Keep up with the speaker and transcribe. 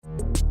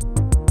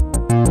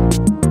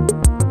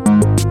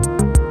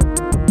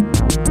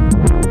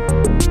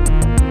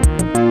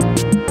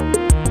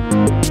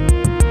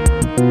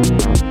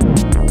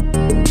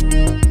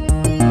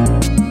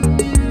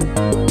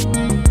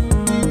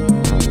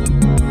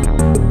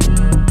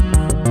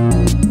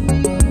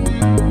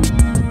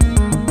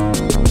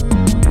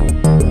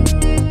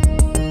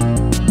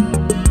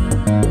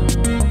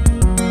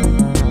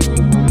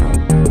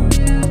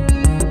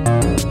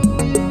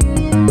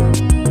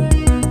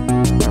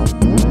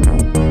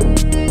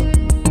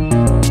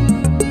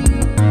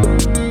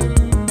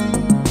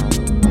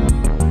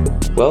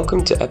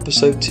Welcome to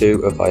episode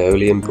 2 of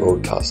Aeolian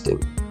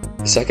Broadcasting,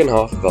 the second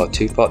half of our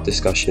two-part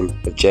discussion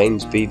of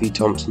James B.V.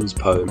 Thompson's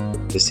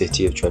poem, The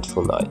City of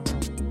Dreadful Night.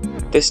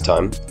 This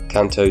time,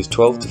 cantos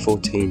 12 to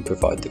 14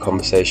 provide the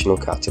conversational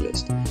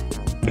catalyst,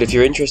 but if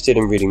you're interested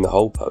in reading the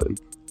whole poem,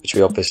 which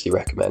we obviously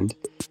recommend,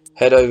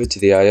 head over to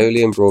the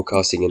Aeolian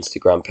Broadcasting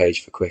Instagram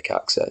page for quick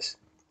access.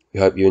 We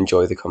hope you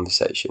enjoy the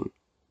conversation.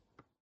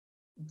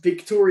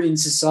 Victorian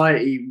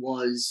society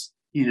was,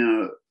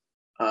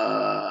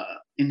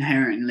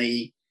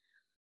 inherently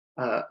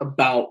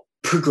about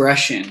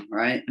progression,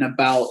 right, and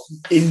about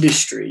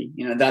industry.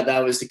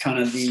 That was the kind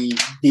of the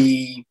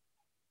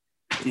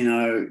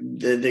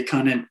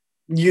kind of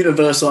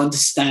universal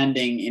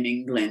understanding in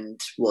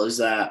England was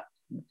that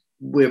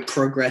we're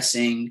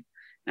progressing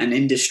and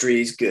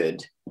industry is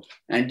good.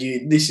 And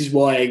this is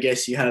why I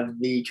guess you have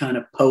the kind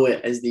of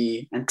poet as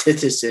the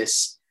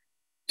antithesis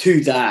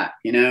to that.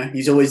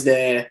 He's always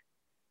there.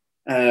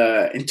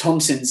 In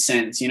Thompson's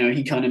sense,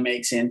 he kind of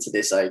makes it into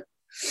this like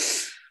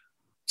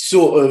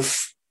sort of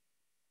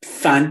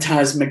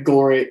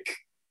phantasmagoric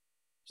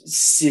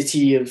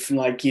city of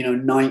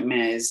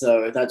nightmares,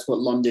 though. That's what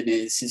London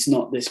is. It's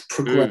not this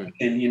progression,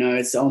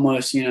 it's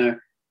almost,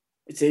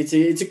 it's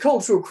a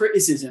cultural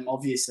criticism,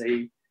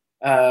 obviously,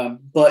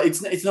 but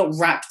it's not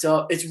wrapped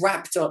up. It's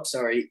wrapped up,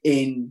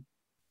 in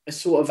a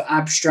sort of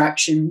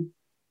abstraction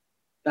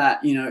that,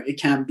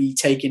 it can be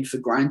taken for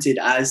granted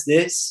as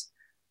this.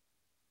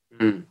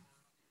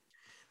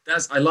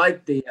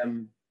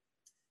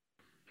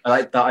 I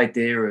like that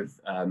idea of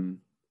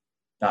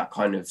that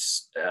kind of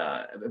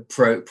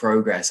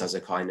progress as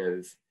a kind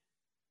of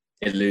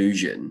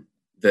illusion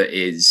that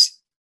is,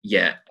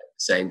 at the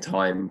same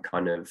time,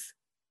 kind of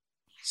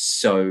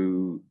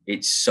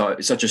it's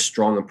such a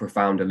strong and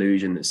profound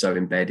illusion that's so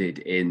embedded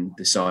in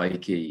the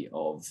psyche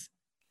of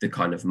the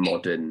kind of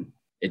modern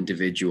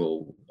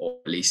individual, or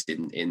at least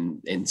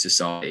in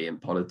society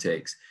and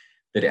politics,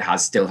 that it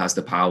still has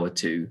the power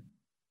to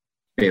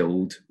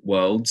build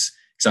worlds.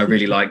 So I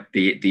really like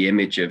the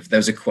image of,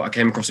 I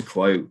came across a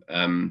quote.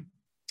 I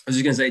was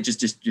just going to say,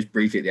 just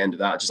briefly at the end of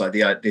that, just like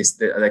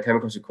I came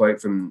across a quote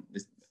from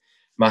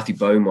Matthew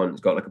Beaumont's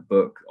got like a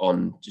book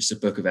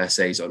of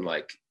essays on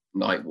like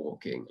night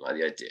walking, like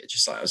the idea,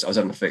 just like I was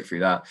having a flick through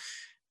that.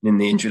 And in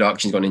the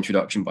introduction, he's got an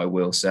introduction by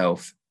Will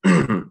Self,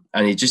 and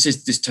he just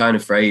this turn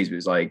of phrase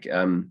was like,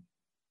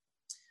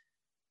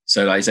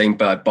 so like saying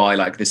by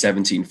like the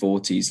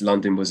 1740s,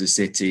 London was a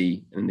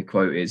city, and the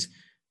quote is,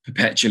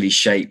 perpetually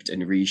shaped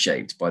and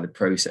reshaped by the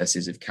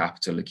processes of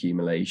capital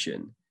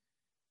accumulation.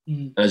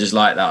 And I just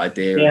like that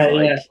idea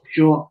of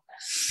sure.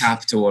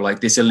 Capital, or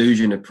like this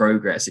illusion of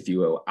progress, if you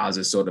will, as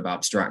a sort of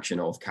abstraction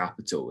of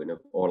capital,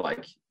 or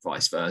like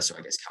vice versa.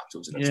 I guess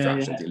capital is an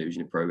abstraction of the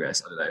illusion of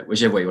progress. I don't know,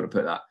 whichever way you want to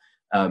put that,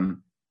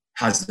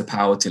 has the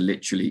power to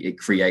literally, it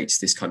creates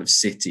this kind of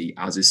city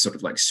as this sort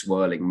of like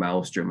swirling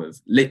maelstrom of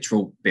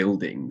literal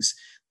buildings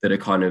that are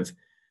kind of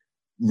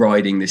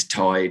riding this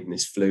tide and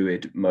this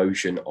fluid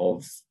motion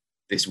of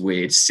this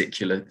weird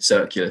circular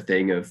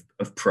thing of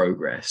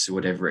progress, or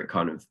whatever it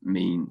kind of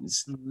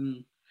means.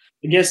 Mm-hmm.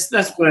 I guess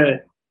that's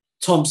where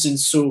Thompson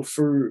saw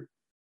through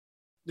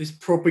this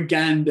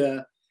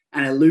propaganda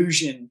and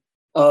illusion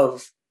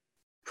of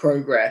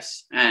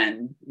progress,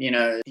 and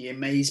the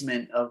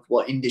amazement of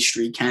what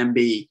industry can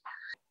be.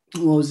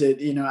 What was it?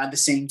 At the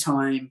same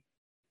time,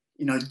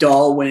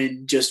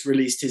 Darwin just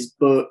released his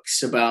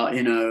books about,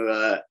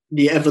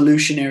 the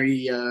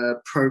evolutionary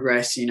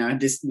progress.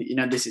 This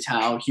is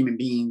how human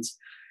beings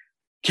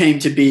came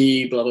to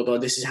be, blah, blah, blah.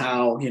 This is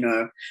how,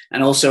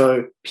 and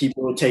also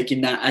people were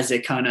taking that as a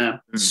kind of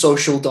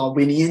social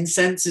Darwinian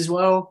sense as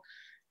well.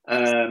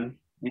 Other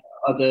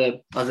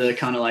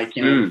kind of like,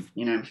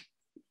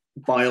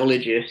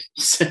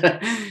 biologists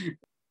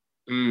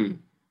kind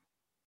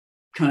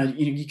of,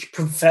 you could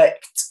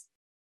perfect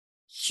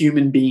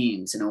human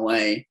beings in a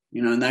way,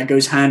 and that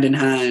goes hand in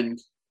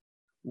hand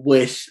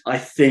with, I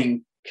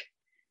think,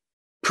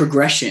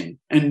 progression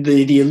and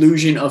the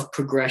illusion of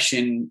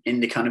progression in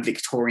the kind of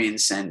Victorian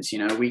sense.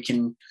 We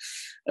can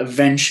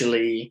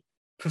eventually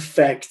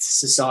perfect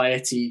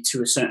society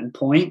to a certain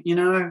point,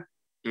 I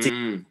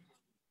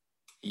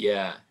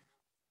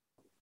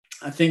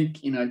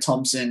think,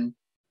 Thompson,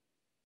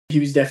 he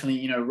was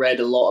definitely, read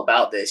a lot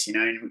about this,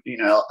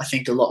 I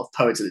think a lot of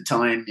poets at the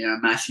time,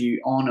 Matthew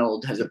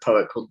Arnold has a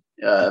poet called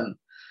I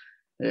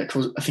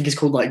think it's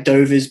called like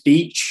Dover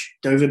Beach,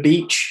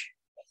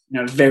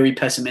 very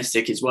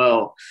pessimistic as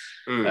well.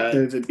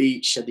 Dover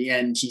Beach, at the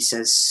end, he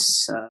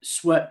says,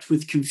 swept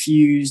with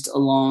confused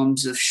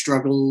alarms of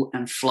struggle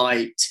and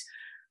flight,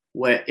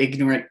 where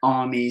ignorant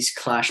armies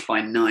clash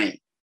by night,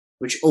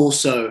 which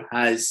also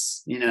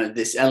has,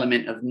 this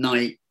element of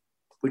night,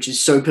 which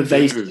is so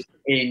pervasive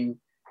in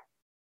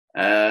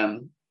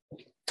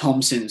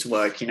Thompson's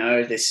work,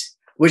 this,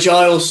 which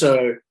I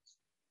also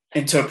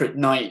interpret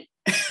night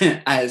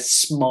as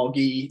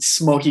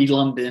smoggy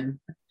London.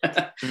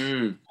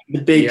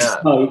 The big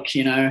smoke,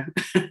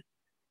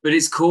 But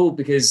it's cool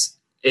because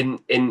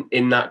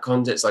in that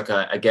context, like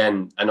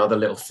again, another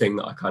little thing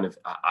that I kind of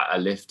I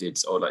lifted,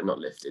 or like not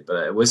lifted,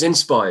 but it was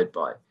inspired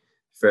by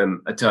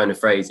from a turn of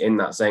phrase in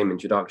that same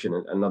introduction.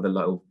 Another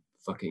little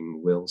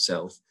fucking Will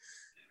Self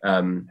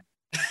turn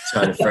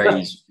of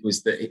phrase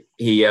was that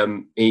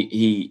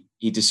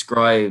he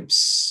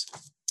describes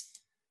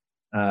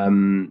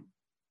the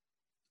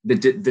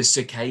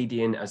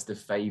circadian as the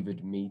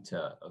favored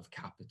meter of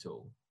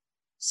capital.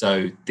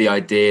 So the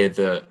idea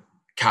that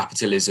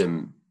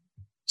capitalism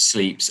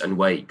sleeps and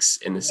wakes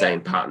in the same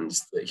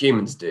patterns that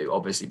humans do,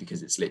 obviously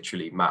because it's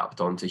literally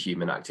mapped onto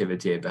human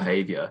activity and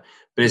behavior.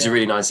 But it's a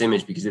really nice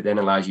image because it then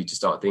allows you to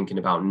start thinking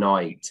about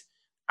night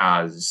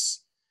as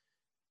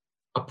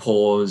a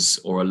pause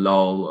or a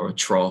lull or a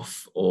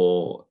trough,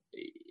 or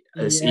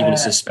as even a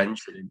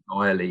suspension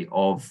entirely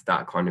of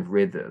that kind of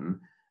rhythm.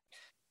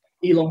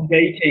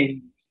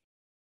 Elongating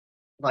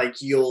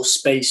like your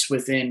space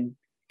within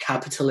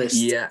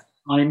capitalist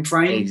time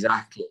frame.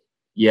 Exactly.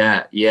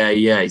 Yeah.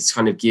 It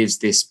kind of gives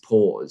this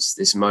pause,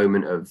 this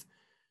moment of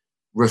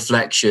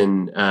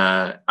reflection,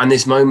 and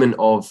this moment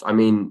of, I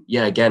mean,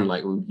 again,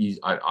 like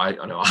I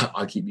know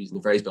I keep using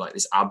the phrase, but like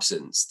this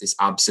absence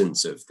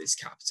of this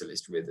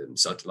capitalist rhythm.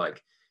 So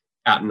like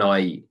at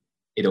night,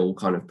 it all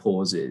kind of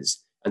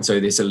pauses. And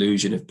so this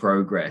illusion of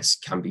progress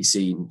can be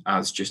seen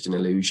as just an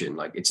illusion.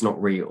 Like it's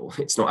not real.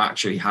 It's not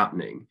actually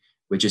happening.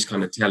 We're just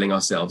kind of telling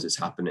ourselves it's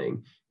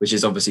happening, which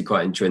is obviously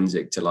quite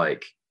intrinsic to,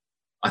 like,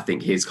 I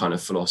think his kind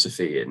of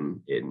philosophy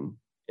in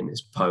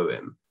this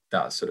poem,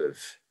 that sort of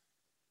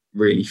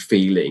really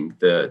feeling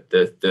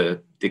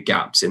the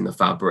gaps in the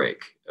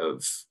fabric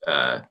of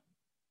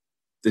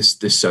the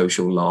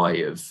social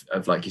lie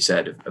of like you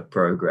said, of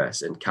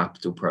progress and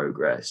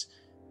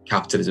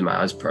capitalism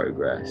as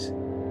progress.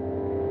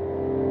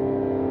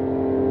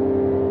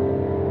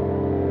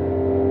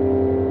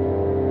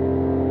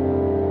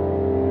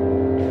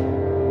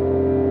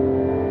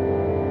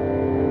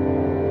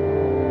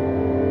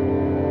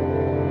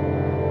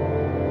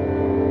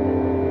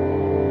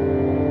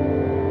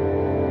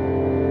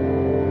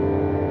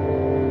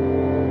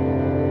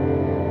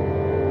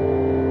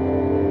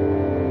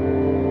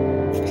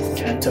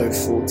 Canto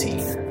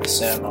 14,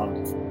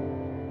 Sermon.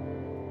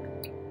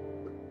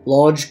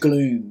 Large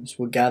glooms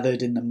were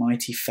gathered in the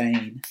mighty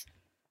fane,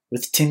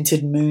 with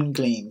tinted moon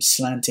gleams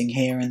slanting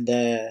here and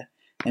there,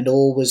 and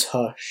all was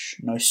hush,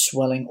 no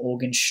swelling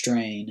organ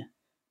strain,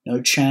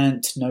 no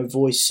chant, no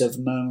voice of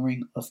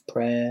murmuring of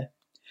prayer.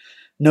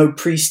 No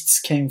priests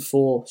came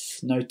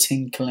forth, no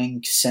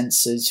tinkling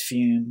censers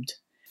fumed,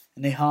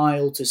 and the high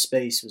altar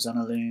space was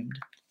unillumed.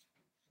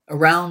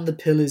 Around the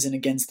pillars and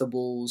against the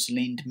walls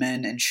leaned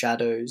men and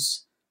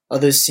shadows.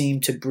 Others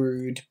seemed to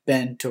brood,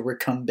 bent or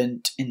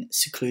recumbent in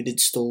secluded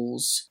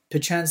stalls.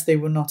 Perchance they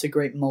were not a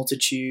great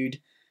multitude,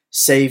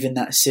 save in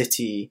that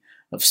city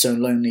of so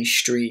lonely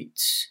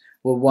streets,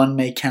 where one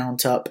may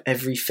count up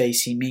every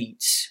face he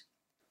meets.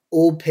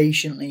 All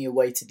patiently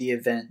awaited the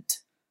event,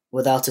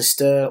 without a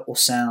stir or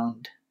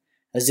sound,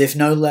 as if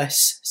no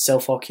less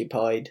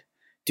self-occupied,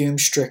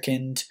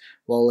 doom-stricken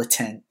while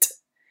attent.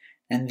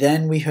 And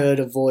then we heard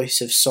a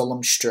voice of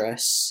solemn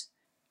stress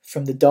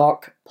from the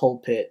dark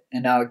pulpit,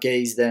 and our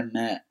gaze there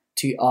met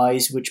two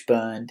eyes which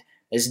burned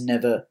as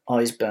never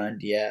eyes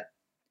burned yet.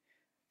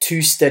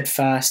 Two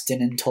steadfast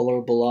and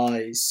intolerable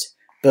eyes,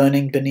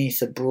 burning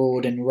beneath a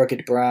broad and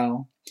rugged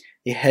brow,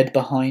 the head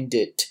behind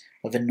it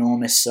of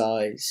enormous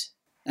size.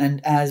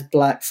 And as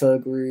black fir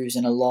grews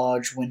in a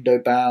large window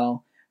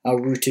bow, our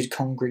rooted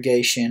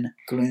congregation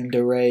gloomed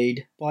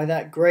arrayed. By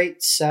that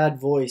great sad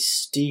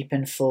voice, deep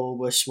and full,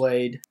 were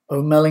swayed.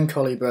 O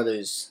melancholy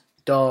brothers,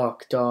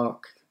 dark,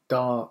 dark,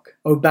 dark.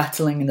 O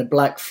battling in the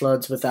black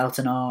floods without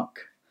an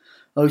ark.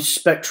 O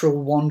spectral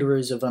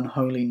wanderers of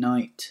unholy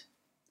night.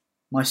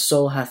 My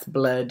soul hath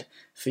bled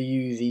for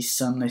you these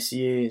sunless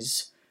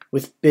years,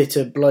 with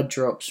bitter blood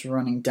drops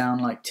running down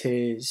like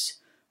tears.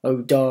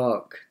 O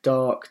dark,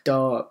 dark,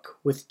 dark,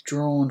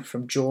 withdrawn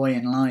from joy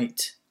and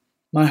light.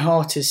 My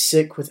heart is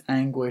sick with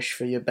anguish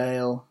for your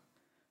bale.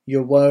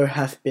 Your woe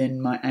hath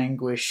been my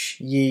anguish,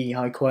 ye,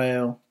 I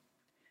quail,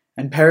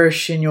 and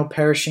perish in your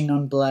perishing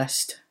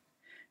unblessed.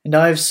 And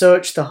I have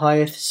searched the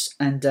heights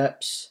and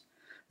depths,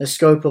 the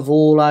scope of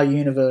all our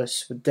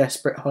universe, with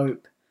desperate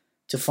hope,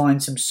 to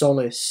find some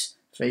solace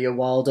for your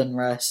wild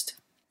unrest.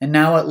 And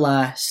now at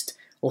last,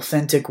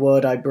 authentic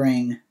word I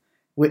bring,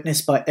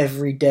 witnessed by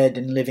every dead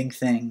and living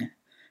thing,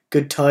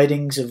 good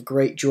tidings of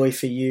great joy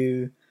for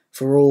you,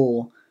 for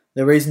all.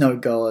 There is no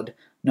God,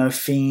 no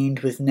fiend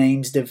with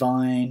names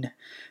divine,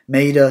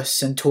 made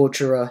us and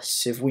torture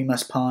us if we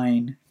must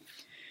pine.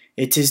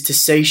 It is to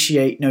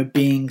satiate no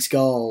being's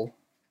gall.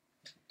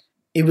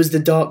 It was the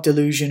dark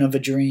delusion of a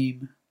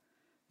dream,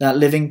 that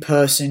living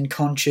person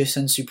conscious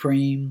and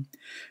supreme,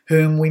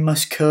 whom we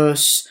must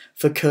curse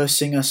for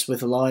cursing us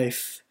with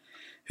life,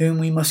 whom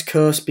we must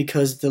curse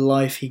because the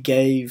life he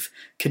gave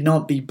could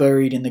not be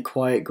buried in the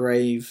quiet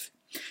grave,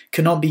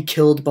 could not be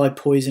killed by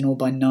poison or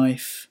by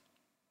knife.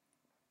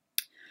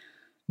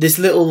 This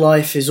little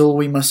life is all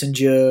we must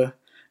endure,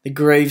 the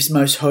grave's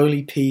most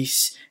holy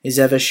peace is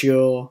ever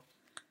sure.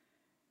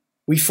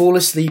 We fall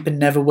asleep and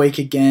never wake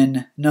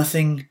again.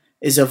 Nothing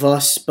is of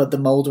us but the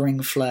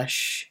mouldering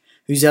flesh,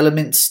 whose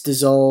elements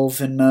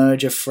dissolve and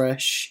merge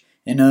afresh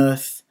in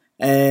earth,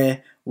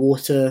 air,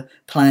 water,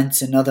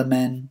 plants, and other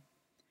men.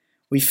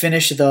 We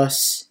finish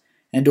thus,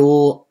 and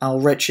all our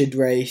wretched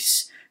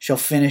race shall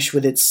finish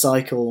with its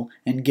cycle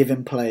and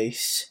given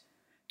place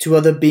to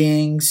other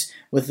beings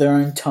with their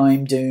own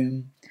time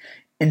doom,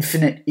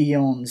 infinite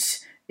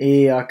eons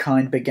ere our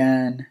kind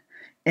began,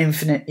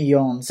 infinite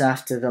eons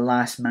after the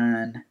last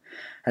man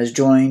has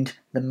joined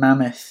the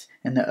mammoth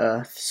in the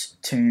earth's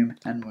tomb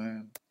and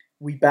womb.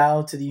 We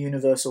bow to the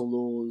universal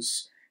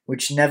laws,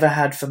 which never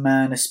had for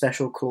man a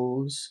special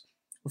clause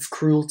of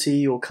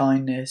cruelty or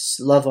kindness,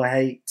 love or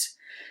hate.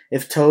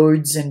 If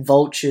toads and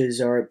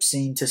vultures are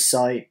obscene to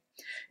sight,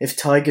 if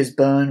tigers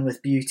burn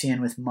with beauty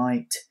and with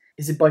might,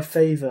 is it by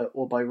favour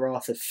or by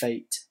wrath of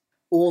fate?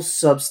 All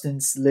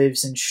substance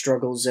lives and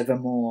struggles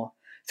evermore,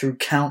 through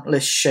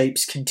countless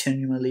shapes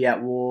continually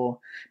at war,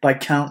 by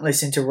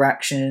countless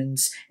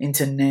interactions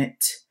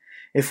interknit.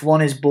 If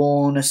one is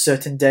born a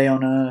certain day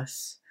on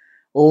earth,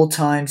 all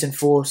times and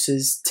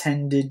forces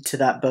tended to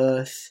that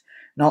birth,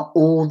 not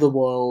all the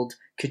world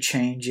could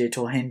change it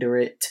or hinder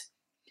it.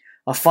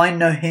 I find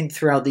no hint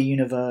throughout the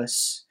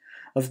universe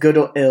of good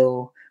or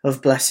ill,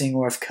 of blessing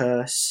or of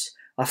curse.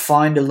 I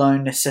find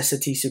alone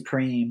necessity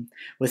supreme,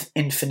 with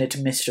infinite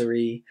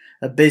mystery,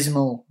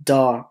 abysmal,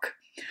 dark,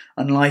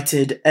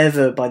 unlighted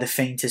ever by the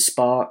faintest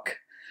spark.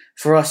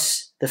 For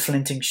us, the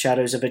flinting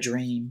shadows of a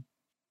dream.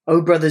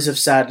 O brothers of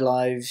sad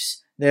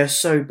lives, they are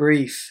so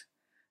brief.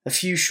 A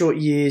few short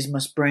years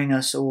must bring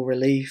us all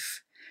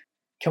relief.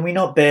 Can we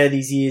not bear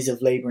these years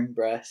of labouring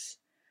breath?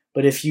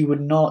 But if you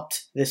would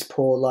not this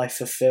poor life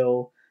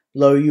fulfill,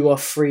 lo, you are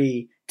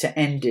free to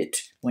end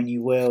it when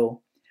you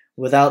will,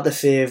 without the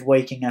fear of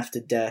waking after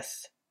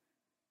death.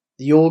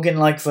 The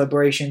organ-like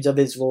vibrations of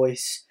his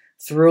voice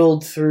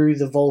thrilled through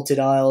the vaulted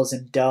aisles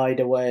and died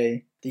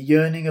away. The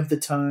yearning of the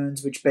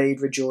tones which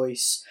bade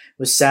rejoice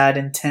was sad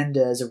and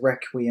tender as a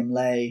requiem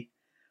lay.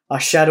 Our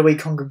shadowy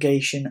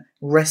congregation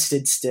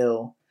rested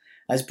still,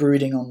 as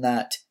brooding on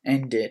that,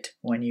 end it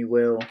when you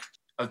will.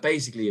 I've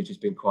basically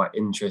just been quite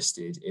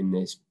interested in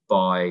this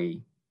by,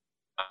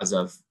 as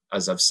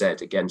I've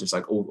said again, just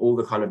like all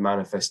the kind of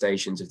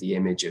manifestations of the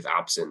image of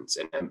absence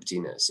and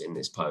emptiness in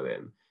this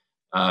poem,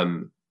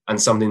 and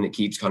something that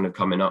keeps kind of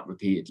coming up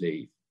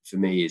repeatedly for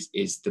me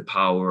is the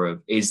power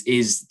of is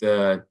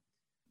the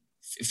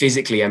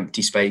physically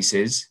empty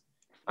spaces,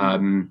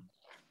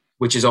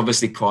 which is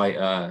obviously quite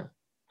a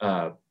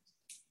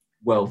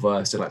well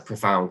versed and like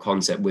profound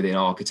concept within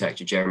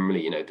architecture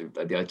generally. You know,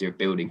 the idea of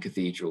building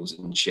cathedrals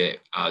and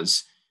shit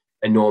as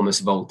enormous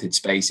vaulted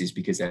spaces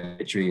because they're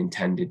literally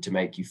intended to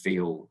make you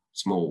feel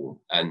small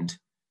and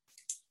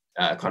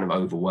kind of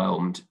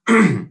overwhelmed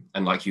and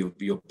like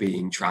you're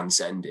being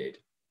transcended.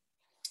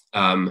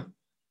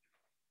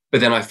 But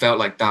then I felt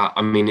like that,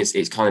 I mean,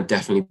 it's kind of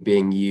definitely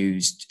being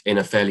used in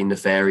a fairly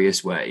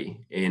nefarious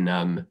way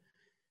in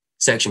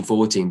section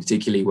 14,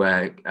 particularly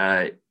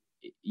where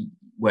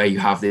you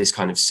have this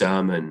kind of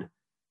sermon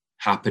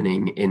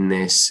happening in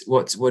this,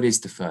 what is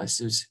the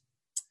first? It was,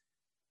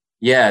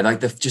 yeah, like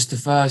the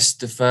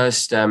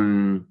first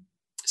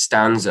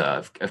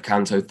stanza of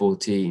Canto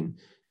 14.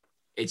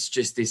 It's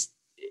just this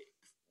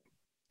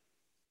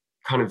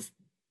kind of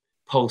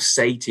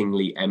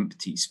pulsatingly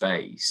empty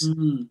space.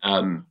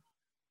 Mm-hmm.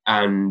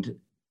 And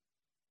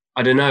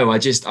I don't know, I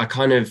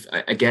kind of,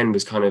 again,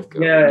 was kind of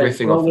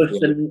riffing off.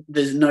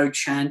 There's no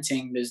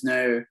chanting, there's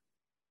no,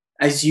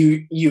 as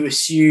you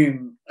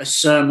assume a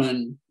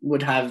sermon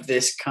would have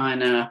this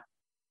kind of,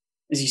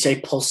 as you say,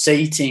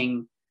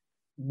 pulsating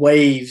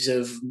waves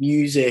of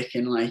music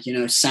and like, you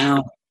know,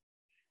 sound,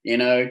 you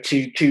know,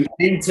 to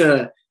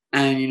enter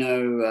and, you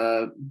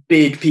know,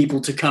 bid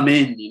people to come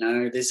in, you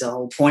know. There's a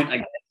whole point, I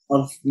guess,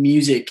 of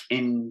music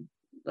in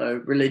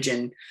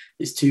religion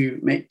is to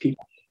make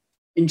people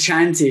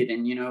enchanted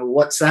and, you know,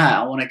 what's that?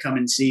 I want to come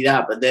and see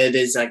that. But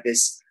there's like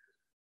this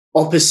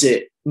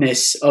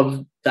oppositeness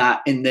of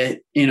that in the,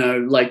 you know,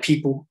 like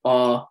people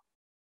are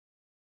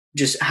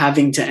just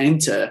having to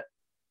enter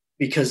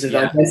because of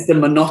I guess the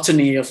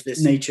monotony of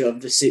this nature of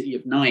the city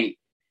of night.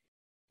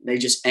 They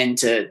just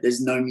enter.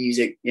 There's no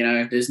music, you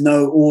know. There's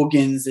no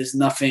organs. There's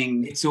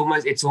nothing. It's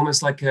almost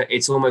like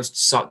it's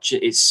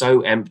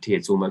so empty.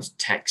 It's almost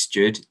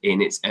textured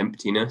in its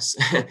emptiness.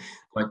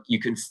 Like you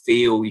can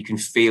feel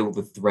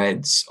the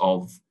threads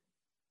of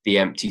the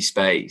empty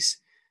space,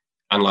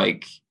 and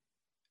like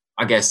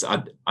I guess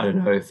I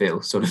don't know if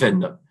it'll sort of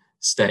end up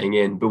staying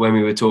in. But when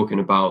we were talking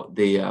about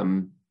the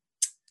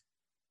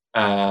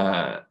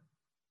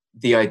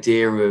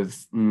idea of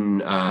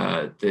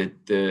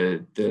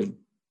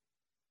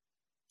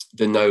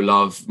the no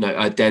love,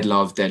 dead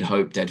love, dead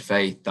hope, dead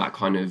faith, that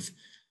kind of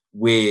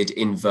weird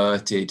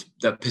inverted,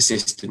 that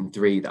persistent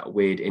three, that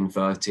weird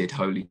inverted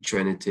Holy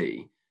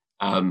Trinity,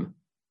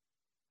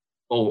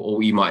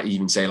 or you might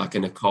even say like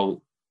an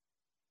occult.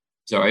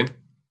 Sorry,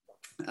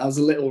 that was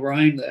a little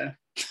rhyme there.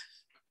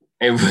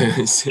 It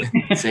was.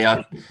 See,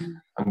 I'm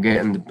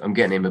getting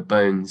in my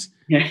bones.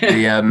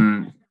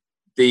 The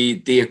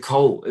the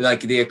occult,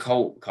 like the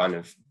occult kind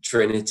of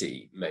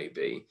trinity,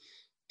 maybe,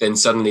 then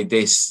suddenly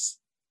this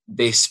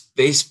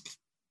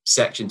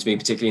section to me,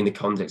 particularly in the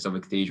context of a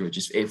cathedral,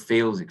 just it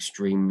feels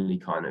extremely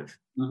kind of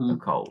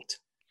occult.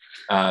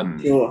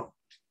 Sure.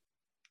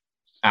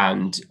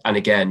 And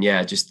again,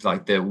 yeah, just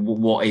like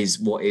what is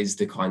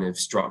the kind of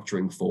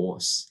structuring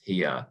force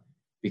here?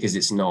 Because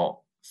it's not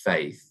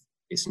faith,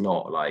 it's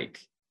not like,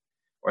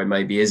 or it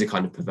maybe is a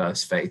kind of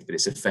perverse faith, but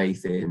it's a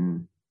faith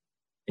in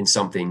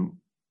something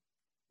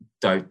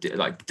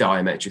like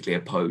diametrically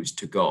opposed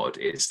to God.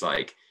 It's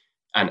like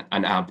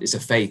it's a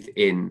faith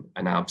in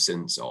an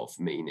absence of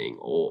meaning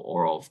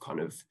or of kind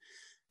of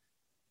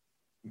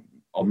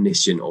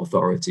omniscient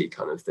authority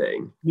kind of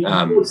thing.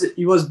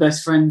 He was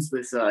best friends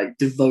with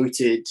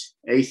devoted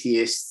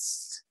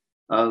atheists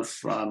of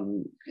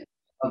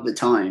the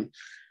time.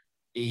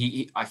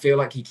 I feel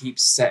like he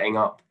keeps setting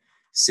up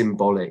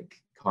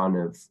symbolic kind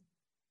of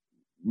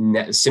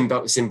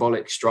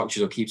symbolic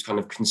structures, or keeps kind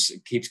of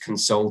keeps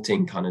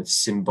consulting kind of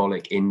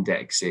symbolic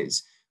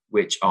indexes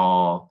which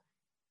are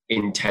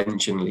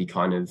intentionally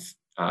kind of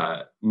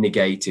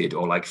negated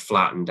or like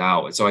flattened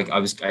out. So I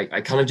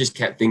kind of just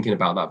kept thinking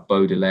about that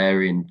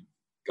Baudelairean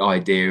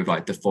idea of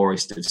like the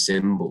forest of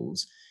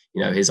symbols,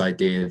 you know, his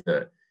idea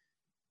that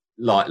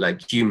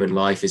like human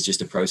life is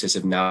just a process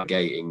of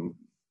navigating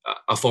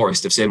a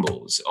forest of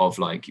symbols, of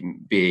like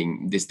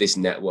being this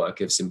network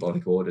of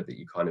symbolic order that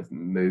you kind of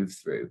move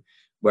through.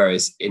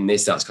 Whereas in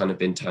this, that's kind of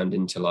been turned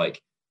into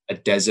like a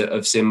desert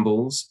of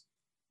symbols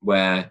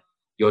where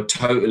you're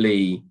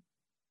totally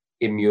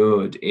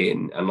immured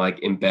in and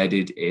like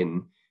embedded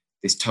in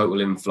this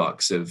total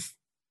influx of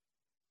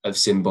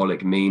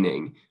symbolic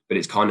meaning, but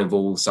it's kind of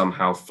all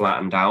somehow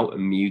flattened out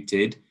and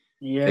muted.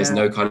 Yeah. There's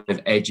no kind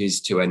of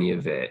edges to any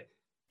of it,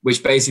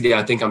 which basically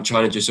I think I'm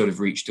trying to just sort of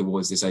reach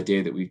towards this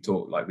idea that we've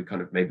talked, like we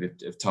kind of maybe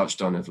have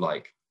touched on, of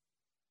like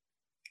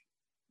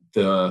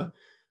the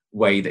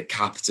way that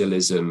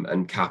capitalism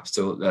and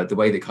the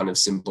way that kind of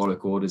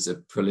symbolic orders are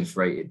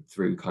proliferated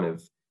through kind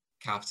of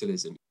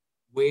capitalism.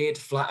 Weird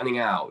flattening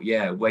out,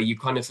 yeah, where you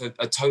kind of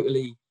are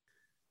totally,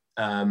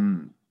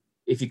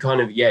 if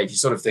you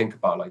sort of think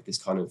about like this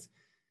kind of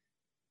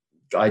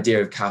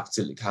idea of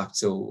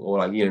capital or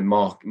like, you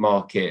know,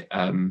 market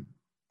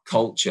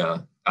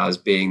culture as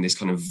being this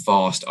kind of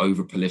vast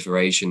over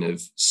proliferation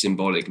of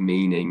symbolic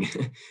meaning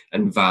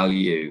and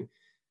value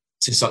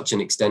to such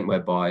an extent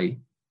whereby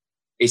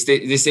it's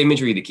this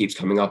imagery that keeps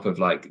coming up of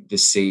like the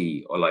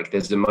sea, or like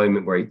there's a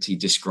moment where he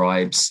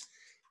describes,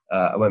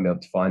 I won't be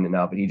able to find it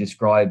now, but he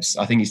describes,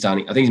 I think he's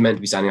meant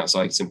to be standing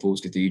outside St. Paul's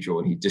Cathedral,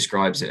 and he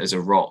describes it as a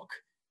rock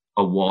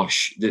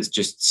awash that's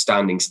just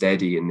standing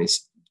steady in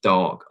this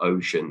dark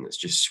ocean that's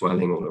just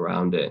swelling all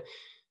around it.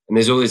 And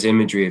there's all this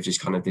imagery of just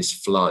kind of this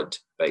flood,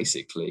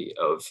 basically,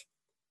 of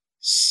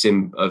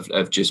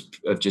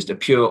just a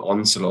pure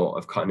onslaught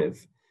of kind of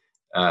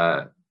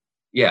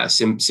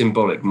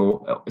symbolic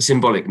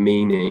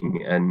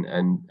meaning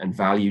and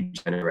value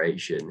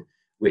generation,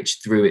 which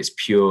through its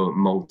pure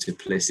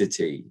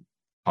multiplicity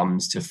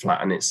comes to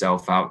flatten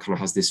itself out, kind of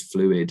has this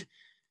fluid.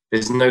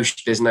 There's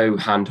no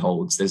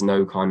handholds, there's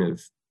no kind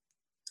of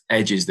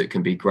edges that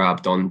can be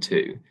grabbed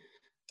onto,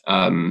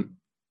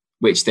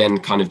 which then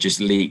kind of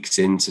just leaks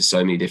into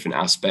so many different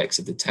aspects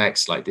of the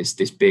text, like this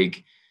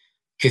big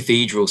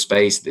cathedral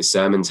space that the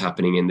sermon's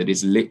happening in, that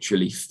is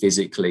literally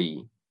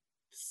physically,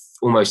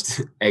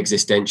 almost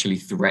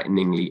existentially,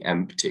 threateningly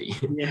empty.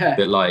 Yeah.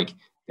 That like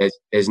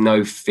there's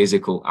no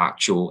physical,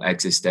 actual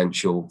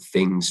existential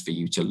things for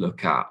you to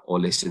look at or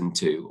listen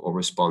to or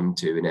respond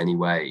to in any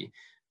way.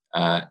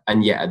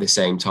 And yet at the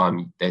same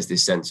time, there's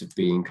this sense of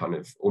being kind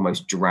of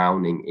almost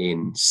drowning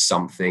in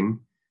something,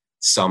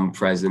 some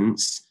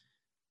presence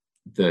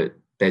that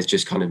there's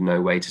just kind of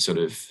no way to sort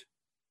of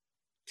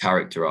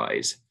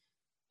characterize.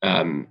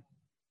 And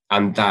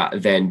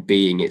that then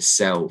being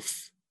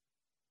itself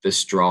the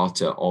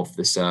strata of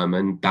the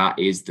sermon, that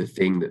is the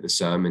thing that the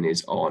sermon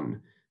is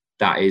on.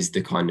 That is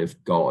the kind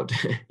of God,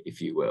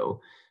 if you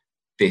will,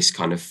 this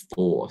kind of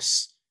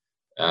force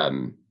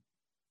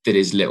that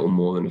is little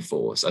more than a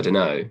force. I don't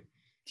know.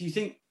 Do you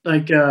think,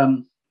 like,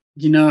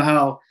 you know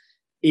how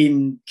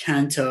in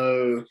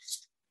Canto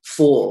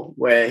 4,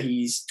 where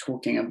he's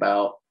talking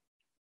about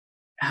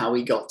how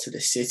he got to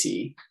the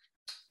city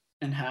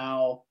and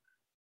how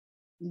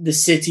the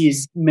city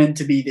is meant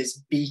to be this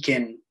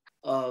beacon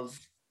of,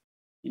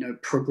 you know,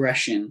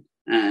 progression,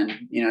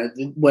 and, you know,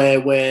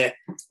 where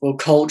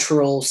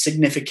cultural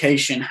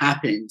signification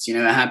happens, you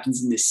know, it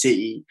happens in the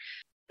city.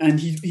 And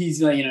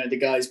he's like, you know, the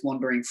guy's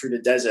wandering through the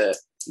desert.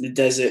 The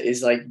desert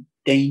is like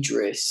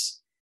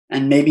dangerous.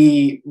 And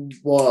maybe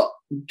what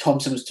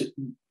Thompson was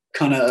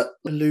kind of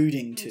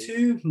alluding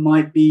to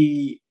might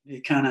be the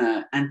kind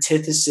of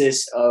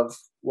antithesis of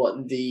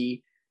what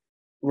the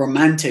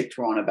Romantics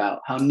were on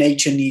about, how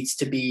nature needs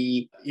to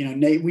be, you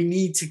know, we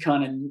need to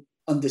kind of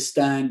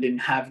understand and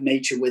have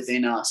nature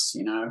within us,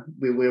 you know,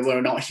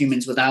 we're not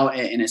humans without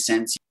it, in a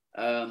sense.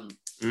 And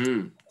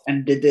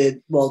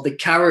the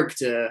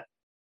character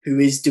who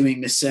is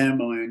doing the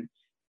sermon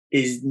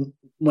is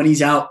when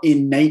he's out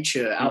in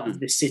nature, out of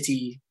the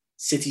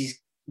city's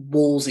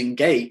walls and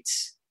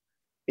gates,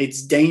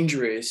 it's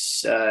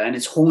dangerous and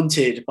it's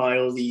haunted by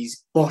all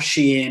these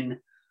Boschian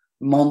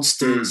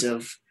monsters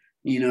of,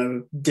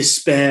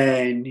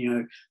 despair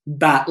and,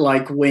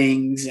 bat-like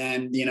wings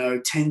and,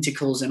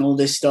 tentacles and all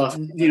this stuff.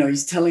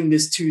 He's telling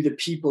this to the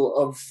people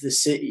of the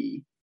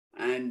city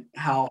and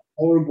how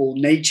horrible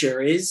nature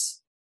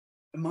is.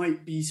 It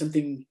might be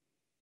something,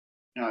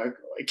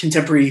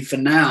 contemporary for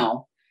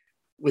now,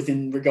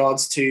 within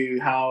regards to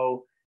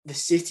how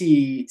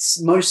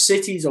most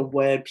cities are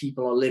where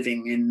people are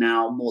living in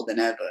now more than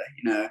ever.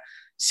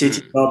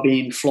 Cities are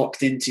being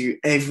flocked into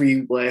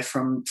everywhere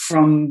from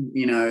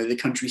the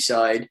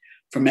countryside,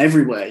 from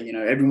everywhere.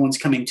 Everyone's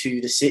coming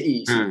to the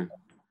cities,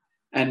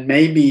 and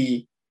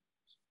maybe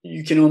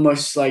you can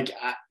almost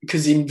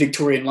because in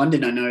Victorian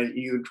London, I know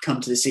you would come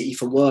to the city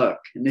for work,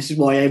 and this is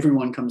why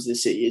everyone comes to the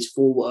city, is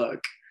for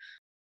work.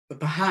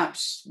 But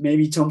perhaps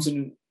maybe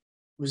Thompson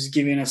was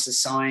giving us a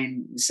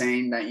sign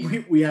saying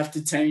that we have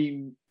to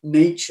tame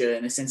nature,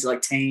 in a sense,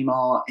 tame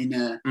our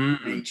inner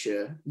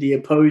nature, the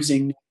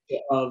opposing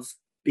nature of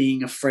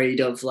being afraid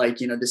of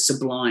the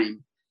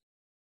sublime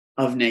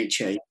of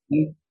nature.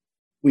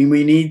 We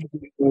need to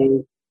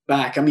go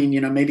back. I mean,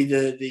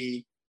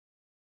 maybe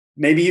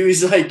maybe he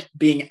was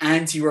being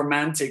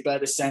anti-romantic,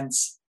 but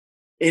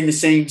in the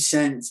same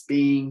sense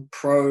being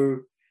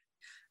pro.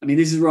 I mean,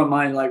 this is where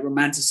my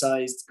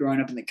romanticized growing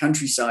up in the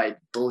countryside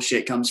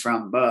bullshit comes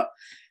from. But,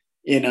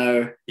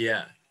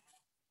 yeah,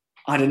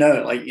 I don't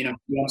know, I'm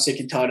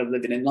sick and tired of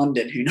living in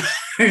London. Who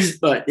knows?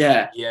 But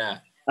yeah.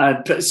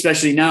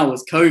 Especially now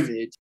with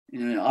COVID,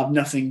 I've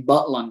nothing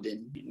but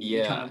London.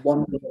 You kind of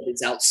wonder what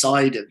is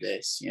outside of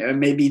this.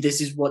 Maybe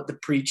this is what the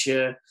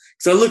preacher.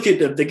 So I look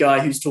at the guy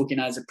who's talking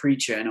as a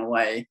preacher in a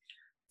way.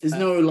 There's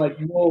no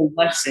moral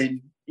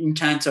lesson in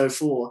Canto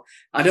 4.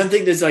 I don't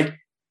think there's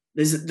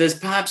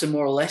perhaps a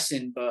moral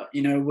lesson, but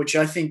which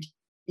I think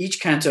each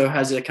canto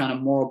has a kind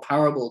of moral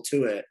parable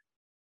to it,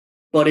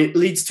 but it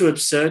leads to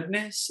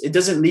absurdness. It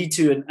doesn't lead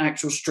to an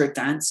actual strict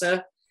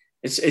answer.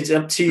 It's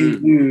up to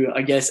you,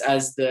 I guess,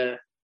 as the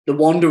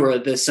wanderer,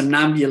 the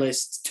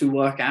somnambulist, to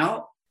work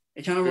out.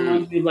 It kind of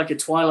reminds me of a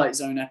Twilight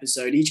Zone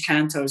episode. Each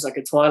canto is like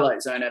a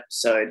Twilight Zone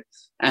episode,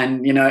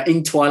 and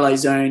in Twilight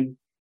Zone,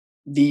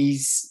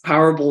 these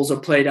parables are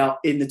played out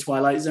in the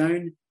Twilight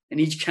Zone. And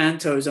each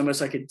canto is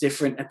almost like a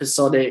different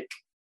episodic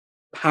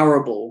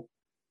parable.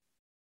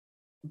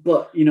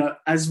 But,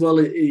 as well,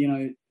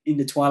 in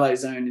the Twilight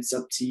Zone, it's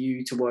up to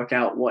you to work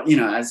out what,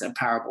 as a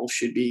parable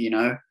should be,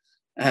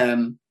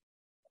 And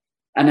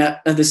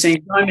at the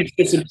same time, it's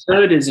just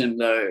absurdism,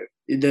 though.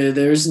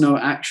 There is no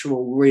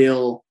actual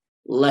real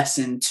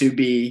lesson to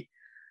be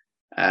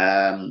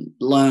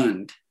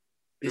learned.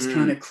 It's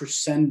kind of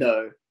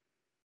crescendo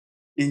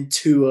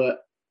into an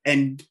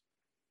end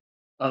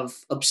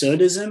of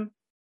absurdism.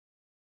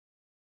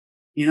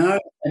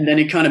 And then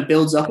it kind of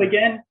builds up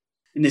again,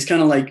 and there's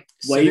kind of wave.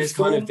 So there's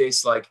kind of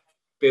this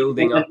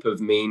building up of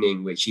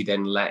meaning, which he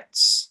then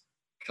lets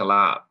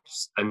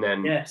collapse, and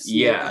then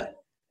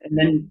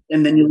and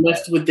then you're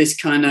left with this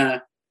kind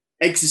of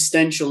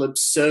existential,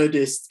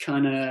 absurdist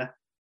kind of.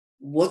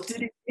 What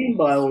did he mean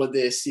by all of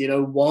this?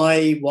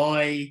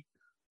 Why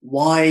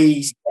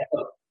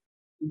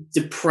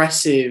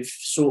depressive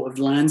sort of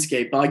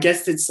landscape? But I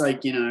guess it's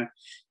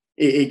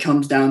it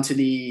comes down to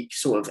the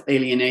sort of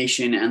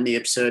alienation and the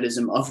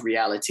absurdism of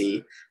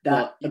reality.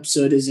 That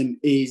absurdism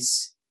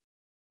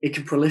it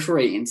can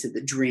proliferate into the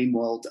dream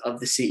world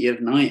of the City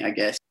of Night, I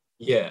guess.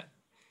 Yeah.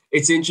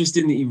 It's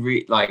interesting that you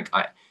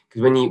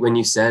because when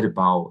you said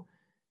about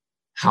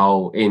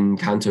how in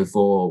Canto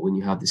 4, when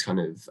you have this kind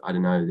of, I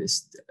don't know,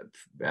 this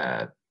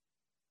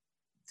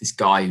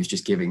guy who's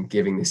just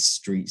giving this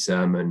street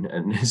sermon,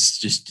 and it's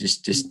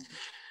just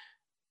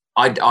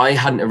I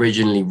hadn't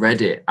originally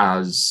read it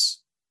as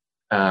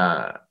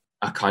a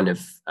kind of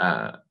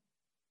a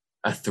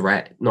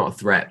threat, not a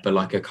threat,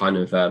 but a kind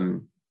of a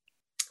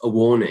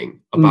warning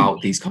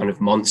about these kind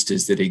of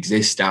monsters that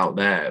exist out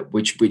there,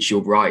 which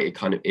you're right,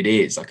 it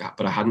is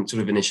but I hadn't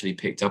sort of initially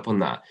picked up on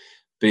that.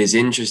 But it's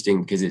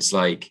interesting because it's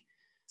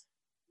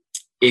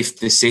if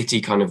the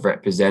city kind of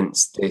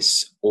represents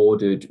this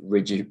ordered,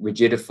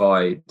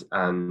 rigidified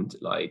and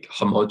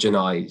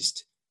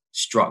homogenized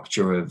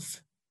structure of,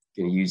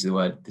 going to use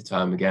the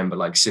term again,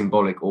 but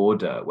symbolic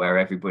order, where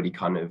everybody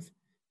kind of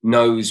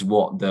knows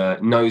what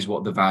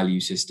the value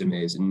system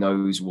is and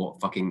knows what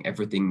fucking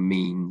everything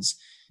means,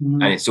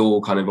 and it's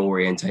all kind of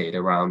orientated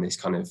around this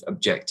kind of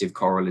objective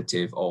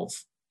correlative of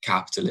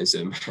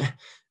capitalism,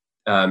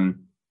 and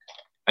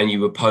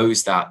you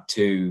oppose that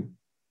to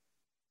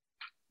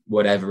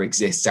whatever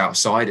exists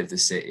outside of the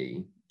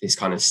city, this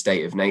kind of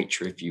state of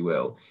nature, if you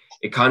will.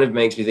 It kind of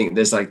makes me think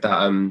there's that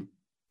I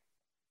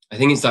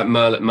think it's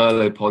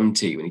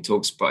Merleau-Ponty, when he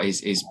talks about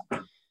his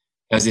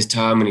has this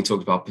term when he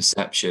talks about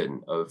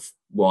perception of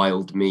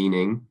wild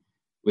meaning,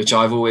 which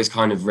I've always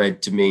kind of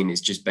read to mean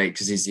is just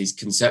because his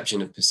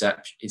conception of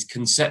perception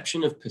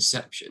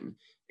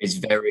is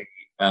very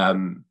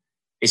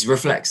it's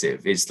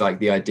reflexive. It's like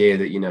the idea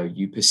that, you know,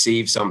 you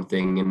perceive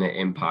something and it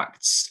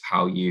impacts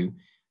how you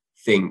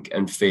think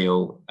and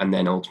feel, and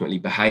then ultimately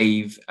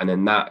behave, and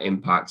then that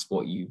impacts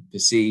what you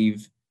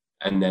perceive,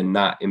 and then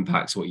that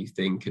impacts what you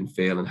think and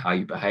feel and how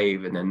you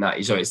behave, and then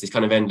that, so it's this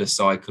kind of endless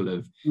cycle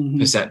of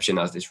perception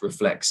as this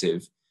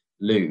reflexive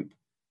loop.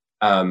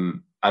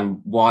 And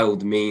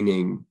wild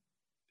meaning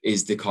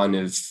is the kind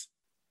of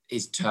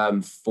is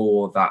term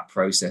for that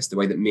process, the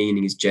way that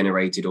meaning is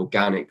generated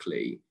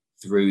organically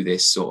through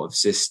this sort of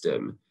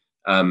system.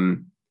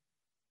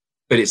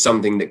 But it's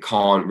something that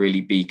can't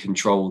really be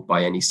controlled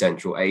by any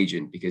central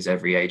agent, because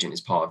every agent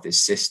is part of this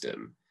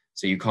system.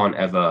 So you can't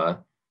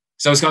ever.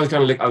 So I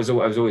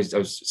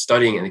was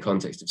studying in the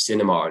context of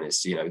cinema, and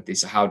it's, you know,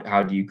 this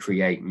how do you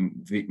create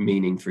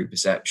meaning through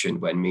perception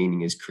when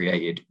meaning is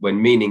created,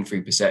 when meaning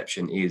through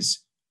perception is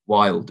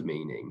wild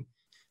meaning.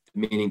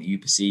 The meaning that you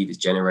perceive is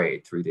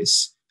generated through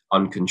this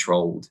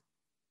uncontrolled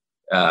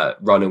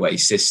runaway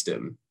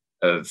system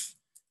of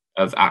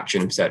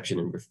action and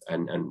perception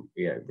and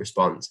you know,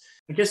 response.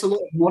 I guess a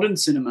lot of modern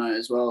cinema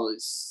as well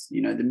is,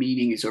 you know, the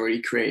meaning is already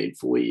created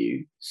for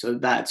you, so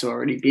that's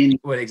already been,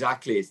 well,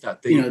 exactly, it's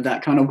that thing, you know,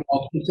 that kind of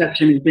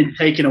perception has been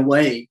taken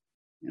away,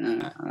 you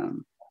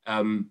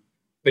know.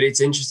 But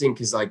it's interesting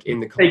because, like, in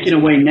the taking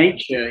away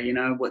nature, you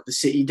know, what the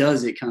city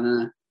does, it kind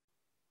of,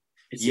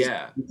 it's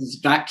this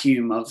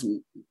vacuum of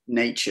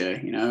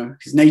nature, you know,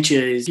 because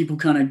nature is, people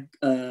kind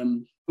of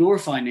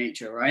glorify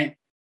nature, right?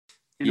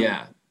 You know,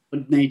 yeah.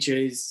 But nature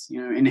is,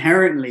 you know,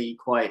 inherently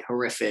quite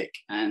horrific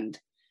and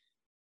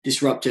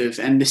disruptive,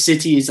 and the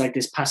city is like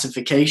this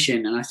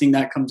pacification, and I think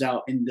that comes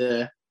out in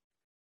the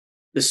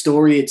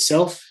story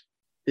itself.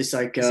 This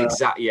like, Is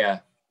that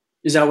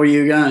where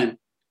you're going?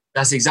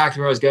 That's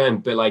exactly where I was going.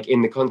 But like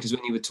in the because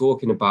when you were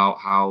talking about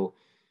how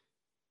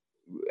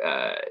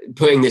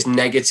putting this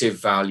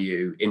negative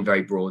value in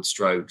very broad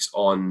strokes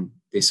on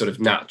this sort of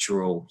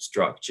natural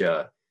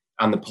structure,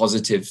 and the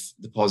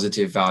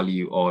positive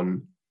value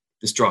on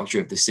the structure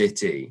of the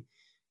city,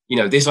 you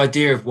know, this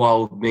idea of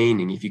wild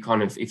meaning, if you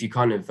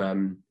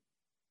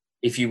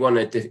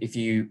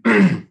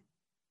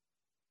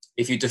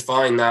if you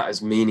define that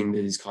as meaning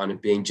that is kind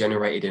of being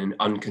generated in an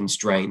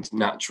unconstrained,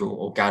 natural,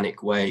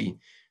 organic way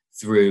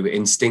through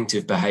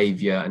instinctive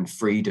behavior and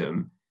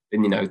freedom,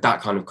 then, you know,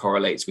 that kind of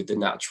correlates with the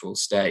natural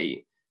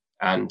state.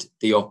 And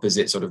the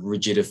opposite sort of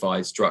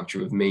rigidified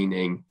structure of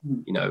meaning,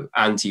 you know,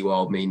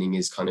 anti-wild meaning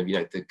is kind of, you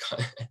know,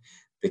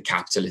 the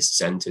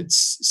capitalist-centered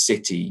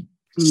city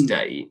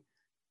state.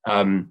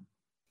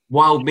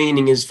 Wild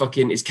meaning is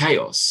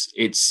chaos.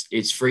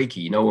 It's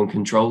freaky. No one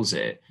controls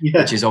it,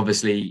 which is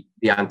obviously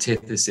the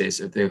antithesis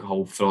of the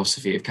whole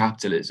philosophy of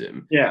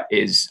capitalism.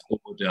 Is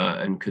order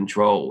and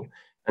control.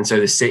 And so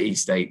the city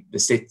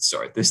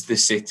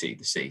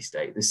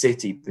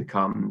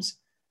becomes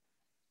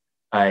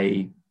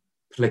a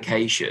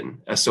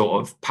placation, a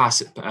sort of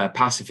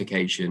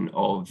pacification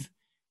of,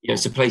 you know,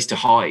 it's a place to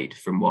hide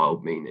from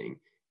wild meaning.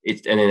 And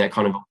then that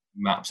kind of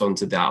maps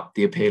onto that,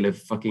 the appeal of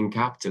fucking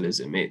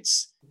capitalism.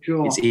 It's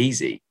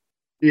easy.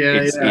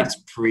 It's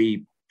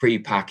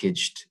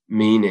pre-packaged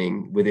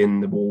meaning within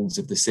the walls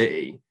of the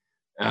city.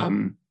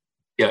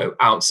 You know,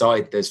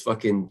 outside there's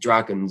fucking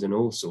dragons and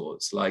all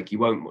sorts. Like, you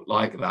won't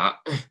like that.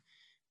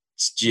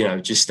 You know,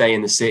 just stay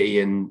in the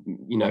city and,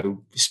 you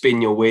know,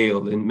 spin your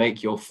wheel and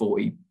make your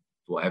 40,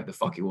 whatever the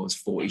fuck it was,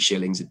 40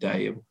 shillings a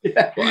day.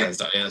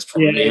 That's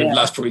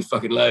probably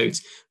fucking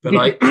loads. But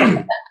like,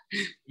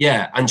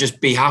 yeah, and just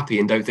be happy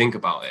and don't think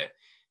about it.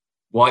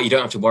 Why you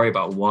don't have to worry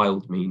about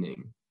wild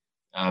meaning.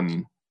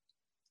 But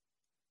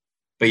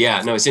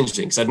yeah, no, it's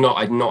interesting because I'd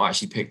not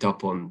actually picked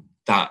up on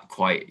that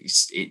quite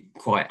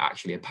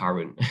actually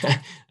apparent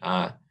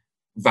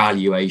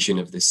valuation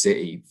of the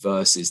city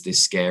versus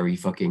this scary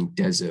fucking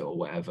desert or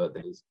whatever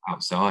that is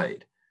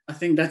outside. I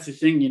think that's the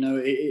thing, you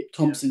know.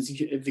 Thompson's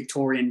a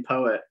Victorian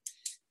poet,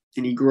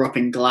 and he grew up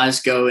in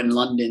Glasgow and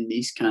London,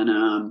 these kind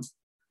of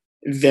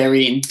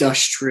very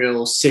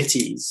industrial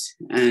cities,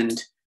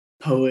 and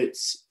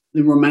poets,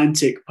 the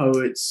romantic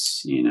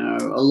poets, you know,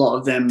 a lot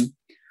of them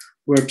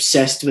were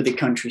obsessed with the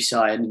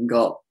countryside and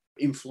got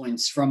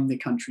influence from the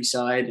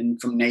countryside and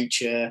from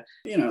nature,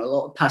 you know, a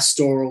lot of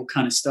pastoral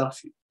kind of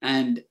stuff.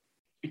 And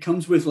it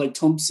comes with like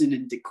Thompson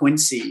and De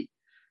Quincey,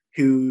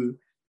 who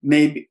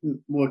maybe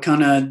were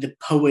kind of the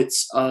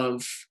poets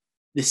of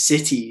the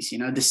cities, you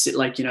know,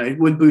 like, you know,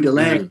 with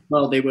Baudelaire,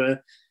 well, they were,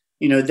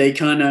 you know, they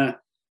kind of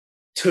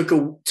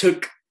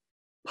took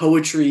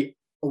poetry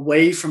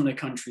away from the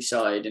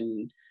countryside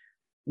and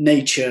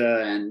nature,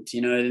 and,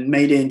 you know, and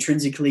made it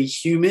intrinsically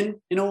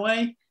human in a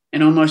way,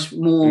 and almost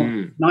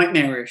more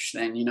nightmarish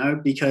then, you know,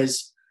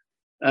 because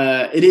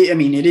it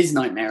is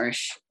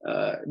nightmarish.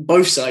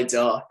 Both sides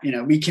are, you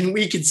know, we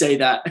can say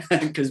that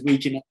because we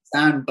can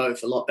understand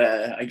both a lot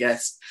better, I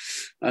guess.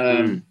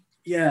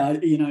 Yeah,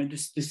 you know,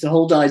 just the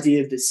whole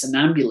idea of the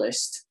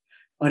somnambulist,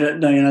 I don't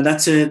know, you know,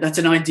 that's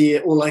an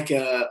idea, or like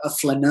a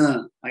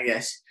flaneur, I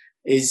guess,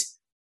 is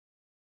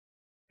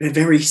a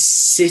very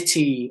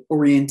city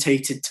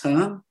orientated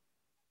term.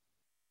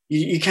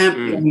 You can't.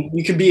 I mean,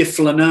 you can be a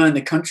flaneur in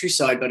the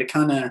countryside, but it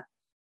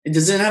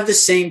doesn't have the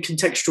same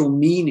contextual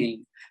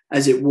meaning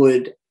as it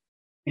would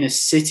in a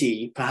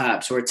city,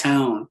 perhaps, or a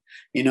town.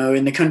 You know,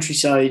 in the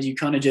countryside, you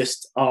kind of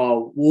just are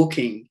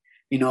walking.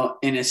 You're not,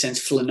 in a sense,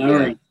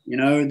 flaneuring. Yeah. You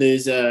know,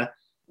 there's a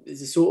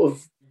sort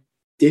of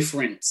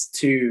difference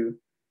to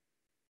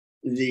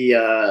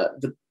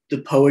the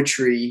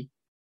poetry.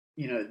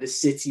 You know, the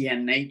city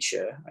and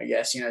nature. I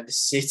guess, you know, the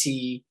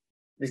city,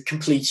 the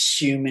complete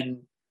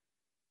human,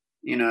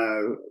 you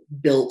know,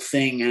 built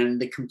thing,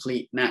 and the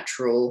complete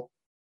natural,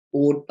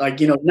 or like,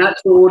 you know,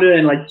 natural order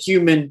and like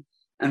human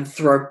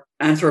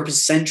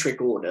anthropocentric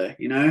order.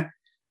 You know,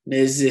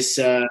 there's this.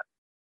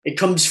 It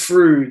comes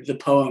through the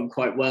poem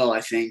quite well,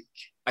 I think.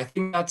 I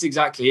think that's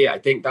exactly it. I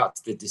think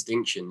that's the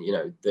distinction, you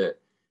know, that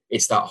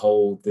it's that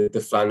whole, the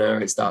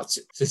flaneur, it's that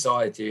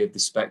society of the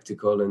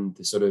spectacle and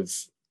the sort of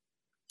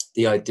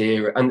the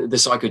idea and the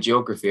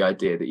psychogeography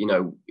idea that, you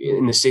know,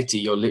 in the city,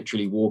 you're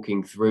literally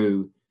walking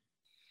through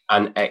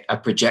a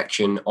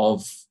projection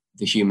of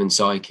the human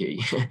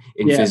psyche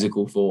in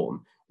physical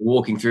form,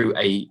 walking through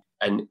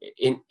in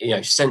you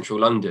know, central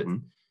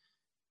London,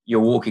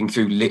 you're walking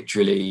through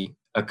literally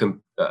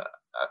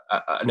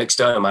an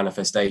external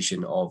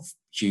manifestation of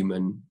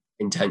human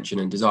intention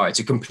and desire. It's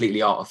a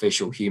completely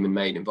artificial,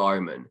 human-made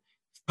environment,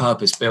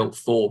 purpose-built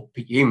for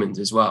humans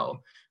as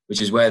well,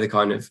 which is where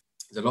there's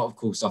a lot of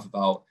cool stuff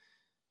about.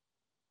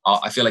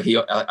 I feel like he,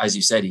 as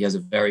you said, he has a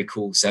very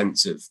cool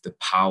sense of the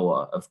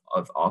power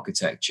of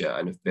architecture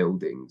and of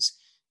buildings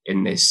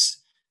in this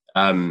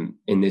poem,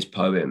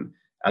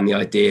 and the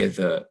idea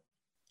that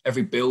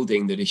every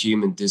building that a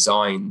human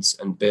designs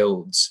and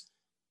builds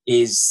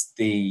is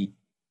the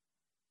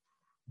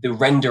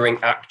rendering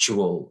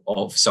actual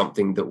of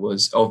something that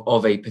was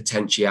of a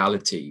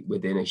potentiality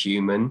within a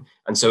human.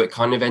 And so it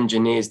kind of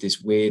engineers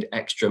this weird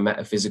extra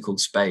metaphysical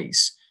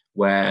space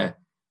where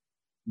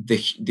the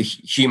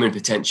human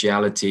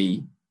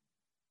potentiality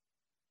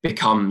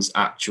becomes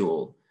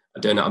actual. I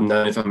don't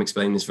know if I'm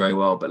explaining this very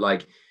well, but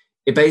like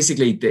it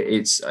basically,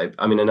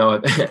 I mean, I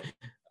know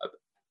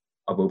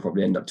I will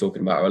probably end up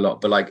talking about her a lot,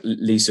 but like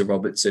Lisa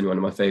Robertson, one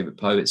of my favorite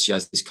poets, she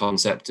has this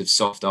concept of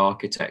soft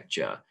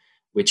architecture,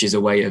 which is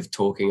a way of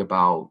talking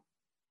about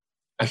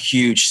a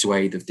huge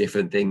swathe of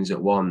different things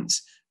at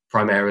once,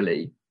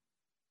 primarily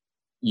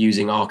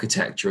using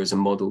architecture as a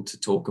model to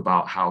talk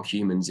about how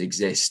humans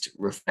exist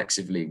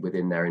reflexively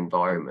within their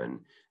environment.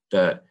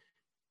 That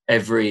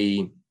if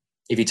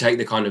you take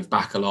the kind of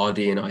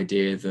Bachelardian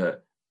idea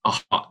that a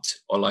hut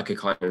or like a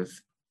kind of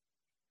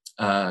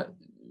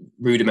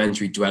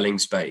rudimentary dwelling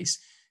space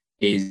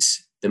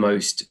is the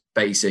most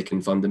basic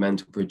and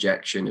fundamental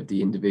projection of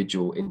the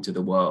individual into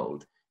the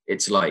world,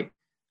 it's like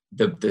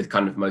the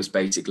kind of most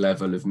basic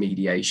level of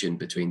mediation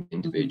between the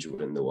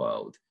individual and the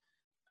world.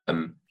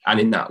 And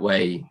in that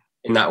way,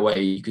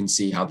 you can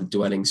see how the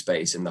dwelling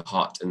space and the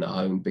hut and the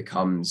home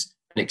becomes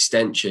an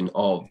extension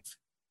of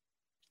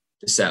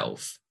the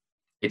self.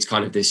 It's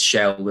kind of this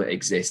shell that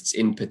exists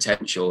in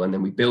potential, and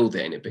then we build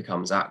it and it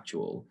becomes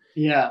actual.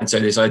 Yeah. And so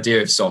this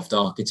idea of soft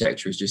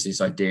architecture is just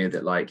this idea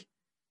that like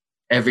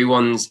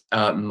everyone's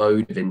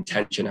mode of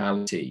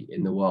intentionality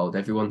in the world,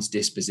 everyone's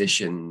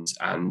dispositions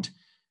and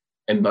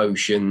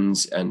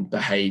emotions and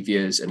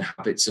behaviors and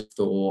habits of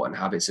thought and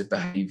habits of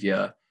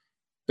behavior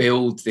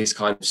build this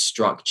kind of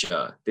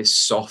structure, this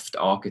soft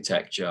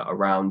architecture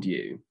around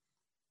you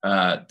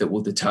that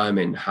will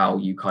determine how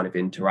you kind of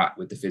interact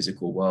with the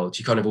physical world.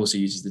 She kind of also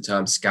uses the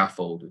term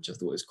scaffold, which I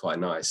thought was quite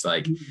nice,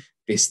 like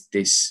this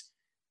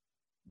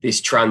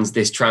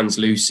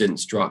translucent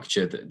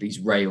structure, that these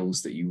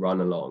rails that you run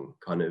along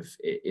kind of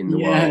in the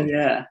world.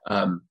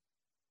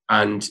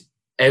 And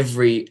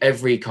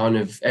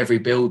every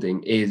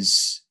building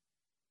is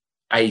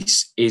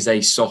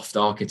a soft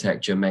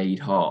architecture made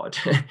hard,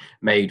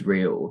 made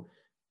real.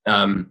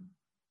 And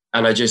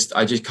I just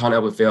can't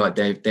help but feel like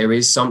there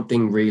is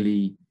something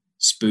really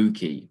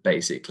spooky,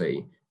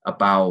 basically,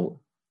 about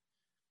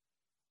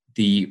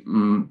the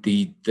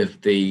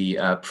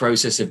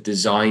process of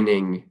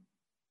designing,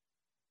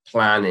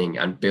 planning,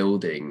 and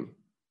building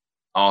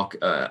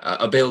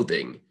a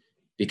building,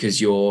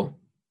 because you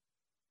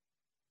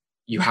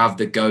have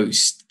the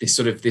ghost.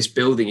 This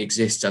building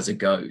exists as a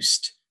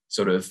ghost,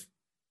 sort of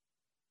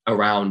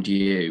around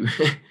you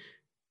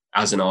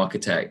as an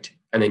architect,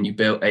 and then you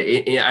build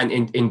it,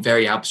 and in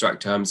very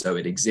abstract terms, though,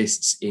 it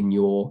exists in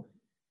your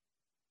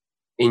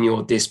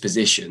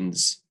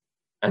dispositions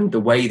and the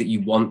way that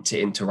you want to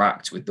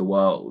interact with the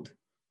world,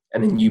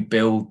 and then you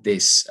build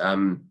this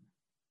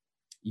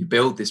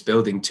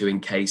building to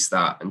encase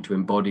that and to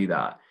embody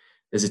that.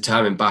 There's a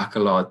term in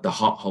Bachelard: the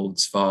hut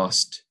holds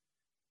fast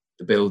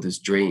the builder's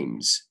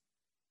dreams.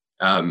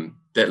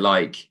 That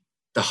like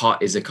the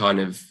hut is a kind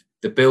of,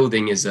 the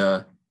building is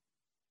a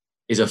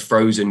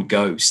frozen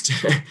ghost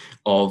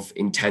of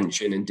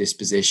intention and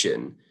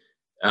disposition.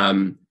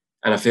 And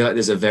I feel like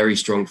there's a very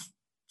strong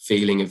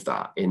feeling of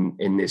that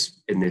in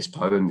this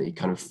poem, that he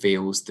kind of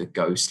feels the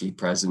ghostly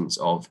presence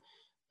of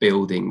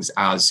buildings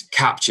as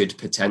captured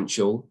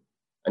potential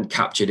and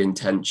captured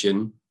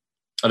intention,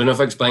 I don't know if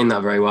I explained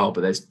that very well,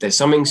 but there's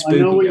something spooky.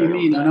 I know what you going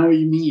mean. on I know what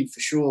you mean for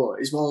sure.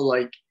 As well,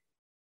 like,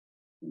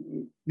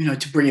 you know,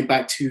 to bring it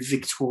back to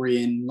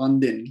Victorian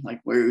London, like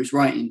where he was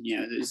writing, you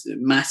know, there's a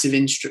massive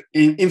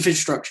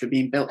infrastructure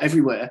being built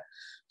everywhere.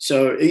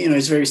 So, you know,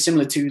 it's very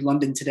similar to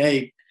London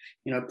today,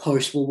 you know,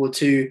 post World War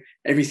II,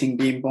 everything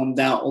being bombed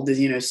out, all the,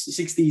 you know,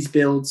 60s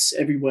builds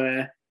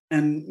everywhere.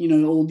 And, you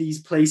know, all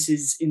these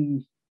places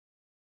in,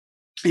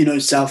 you know,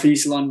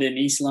 Southeast London,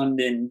 East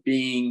London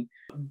being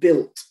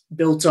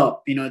built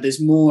up. You know,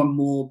 there's more and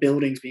more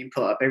buildings being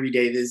put up every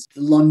day. The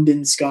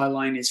London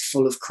skyline is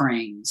full of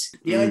cranes.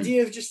 The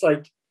idea of just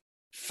like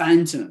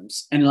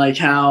phantoms and like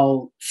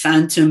how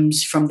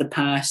phantoms from the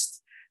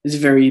past is a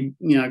very,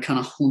 you know, kind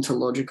of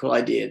hauntological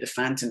idea. The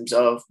phantoms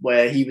of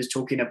where he was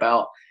talking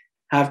about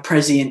have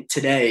prescient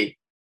today.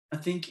 I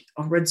think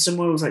I read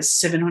somewhere it was like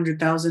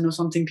 700,000 or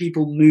something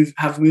people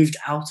have moved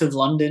out of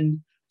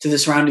London to the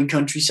surrounding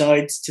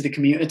countrysides, to the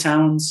commuter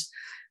towns,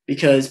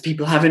 because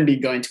people haven't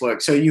been going to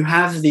work. So you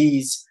have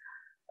these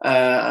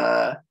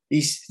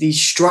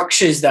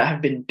structures that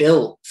have been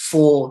built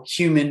for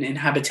human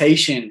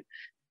inhabitation.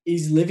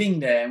 Is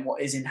living there, and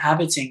what is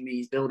inhabiting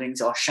these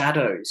buildings are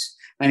shadows.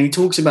 And he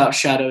talks about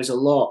shadows a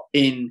lot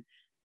in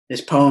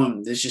this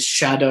poem. There's just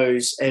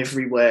shadows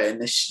everywhere in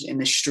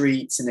the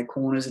streets, in the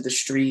corners of the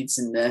streets,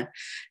 and the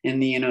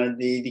you know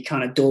the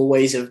kind of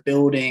doorways of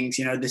buildings.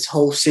 You know, this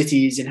whole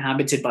city is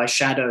inhabited by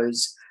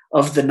shadows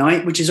of the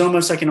night, which is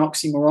almost like an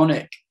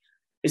oxymoronic.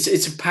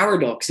 It's a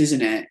paradox,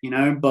 isn't it? You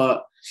know,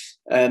 but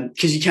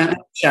because you can't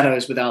have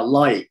shadows without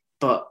light,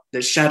 but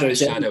there's shadows.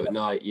 Shadow at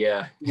night,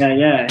 yeah.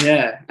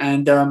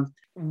 And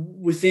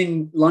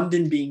within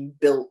London being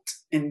built,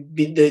 and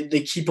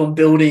they keep on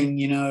building,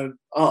 you know,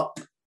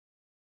 up.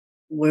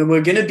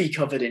 We're going to be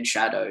covered in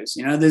shadows.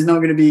 You know, there's not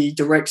going to be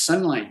direct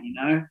sunlight. You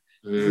know,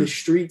 the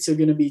streets are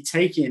going to be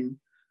taken,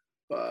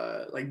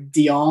 like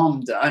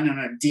de-armed. I don't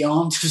know,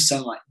 de-armed of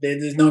sunlight.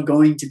 There's not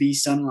going to be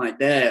sunlight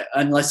there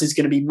unless it's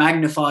going to be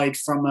magnified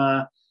from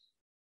a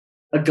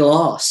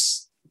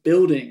glass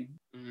building.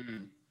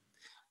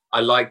 I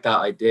like that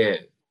idea.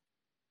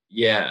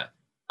 Yeah,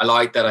 I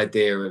like that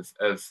idea of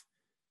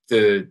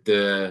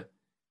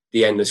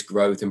the endless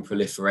growth and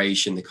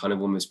proliferation, the kind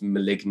of almost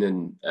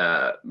malignant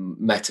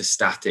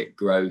metastatic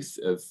growth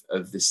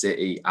of the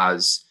city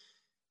as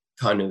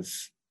kind of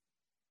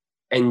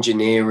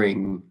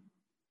engineering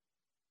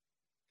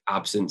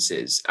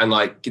absences, and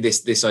like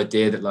this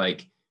idea that,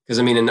 like, because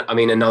I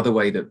mean another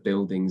way that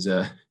buildings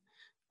are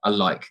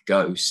like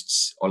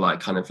ghosts, or like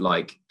kind of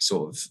like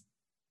sort of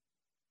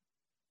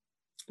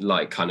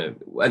like kind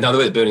of another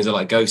way that buildings are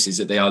like ghosts is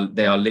that they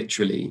are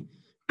literally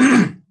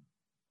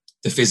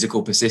the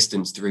physical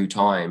persistence through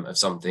time of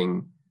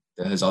something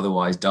that has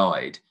otherwise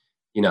died.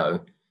 You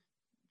know,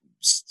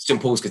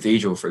 St. Paul's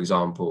Cathedral, for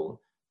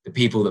example, the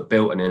people that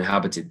built and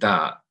inhabited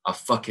that are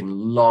fucking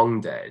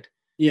long dead.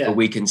 Yeah. But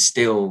we can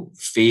still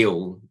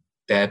feel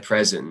their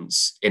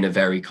presence in a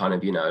very kind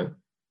of, you know,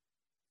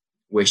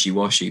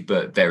 wishy-washy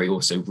but very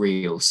also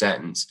real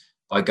sense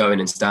by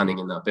going and standing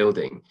in that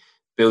building.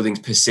 Buildings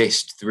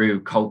persist through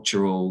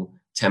cultural,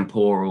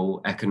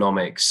 temporal,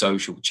 economic,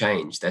 social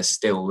change. They're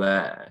still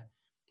there.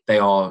 They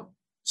are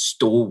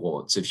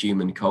stalwarts of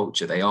human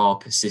culture. They are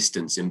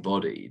persistence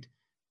embodied.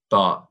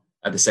 But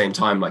at the same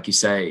time, like you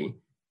say,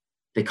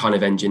 they kind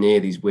of engineer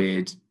these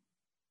weird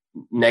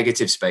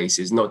negative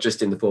spaces, not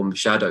just in the form of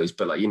shadows,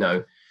 but like, you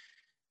know,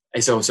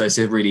 it's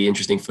a really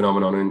interesting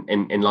phenomenon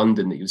in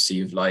London that you'll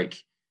see of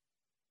like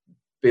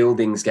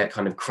buildings get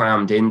kind of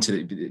crammed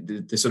into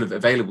the sort of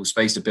available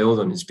space to build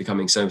on is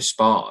becoming so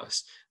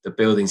sparse that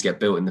buildings get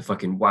built in the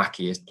fucking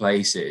wackiest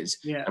places.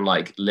 Yeah. And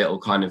like little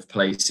kind of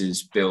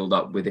places build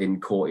up within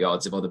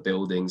courtyards of other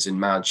buildings and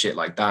mad shit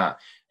like that.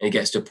 And it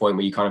gets to a point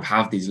where you kind of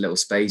have these little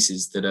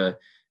spaces that are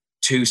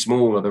too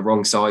small or the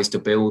wrong size to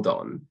build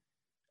on,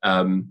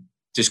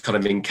 just kind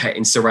of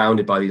in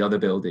surrounded by these other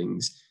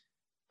buildings.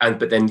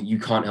 But then you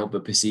can't help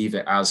but perceive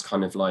it as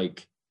kind of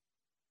like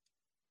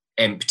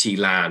empty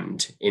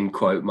land, in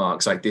quote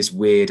marks, like this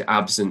weird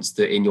absence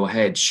that in your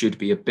head should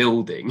be a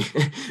building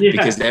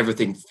because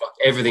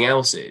everything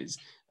else is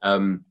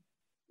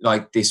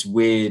like this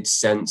weird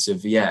sense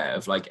of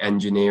like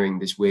engineering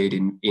this weird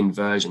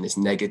inversion, this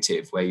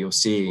negative where you're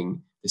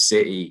seeing the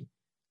city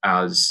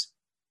as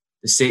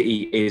the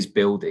city is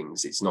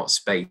buildings, it's not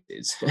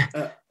spaces.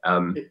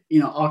 You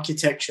know,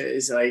 architecture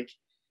is like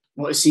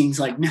what it seems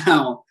like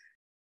now.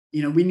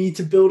 You know, we need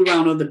to build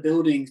around other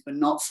buildings, but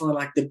not for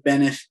like the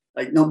benefit,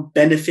 like not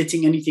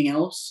benefiting anything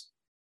else,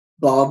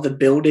 but the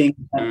building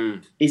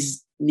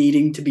is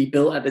needing to be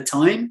built at the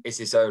time. It's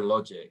its own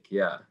logic,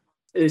 yeah.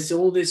 It's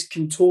all this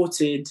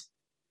contorted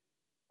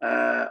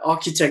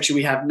architecture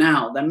we have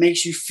now that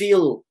makes you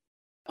feel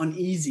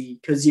uneasy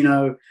because, you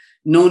know,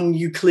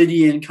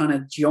 non-Euclidean kind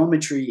of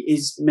geometry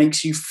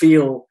makes you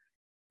feel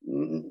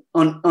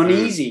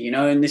uneasy, you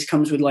know, and this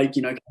comes with like,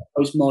 you know,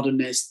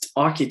 postmodernist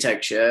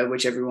architecture,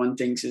 which everyone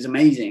thinks is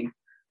amazing,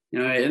 you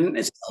know, and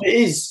it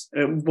is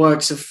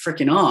works of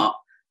freaking art,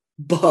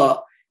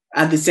 but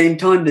at the same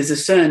time there's a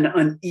certain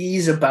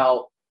unease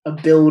about a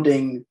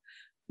building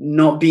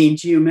not being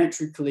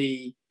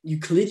geometrically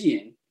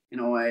Euclidean in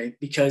a way,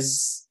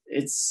 because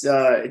it's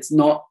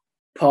not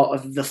part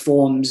of the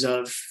forms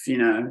of,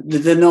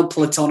 they're not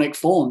Platonic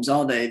forms,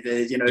 are they?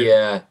 There's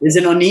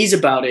an unease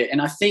about it,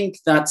 and I think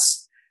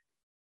that's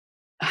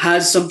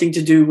has something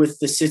to do with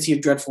the City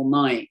of Dreadful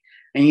Night.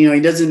 And he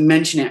doesn't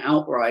mention it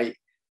outright,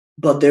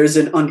 but there's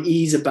an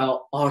unease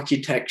about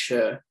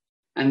architecture,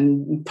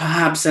 and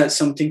perhaps that's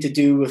something to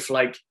do with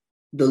like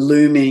the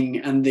looming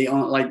and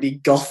the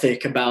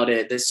Gothic about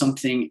it. There's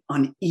something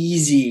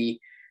uneasy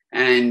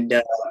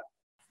and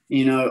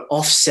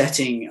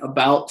offsetting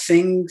about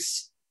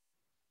things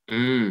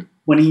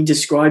when he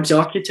describes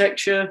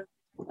architecture.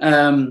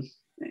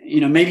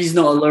 Maybe he's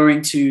not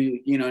alluring to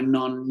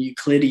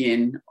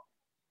non-Euclidean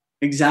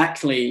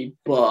exactly,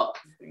 but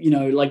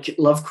like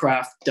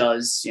Lovecraft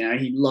does.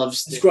 He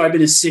loves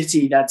describing a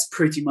city that's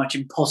pretty much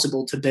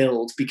impossible to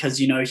build because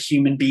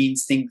human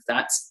beings think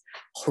that's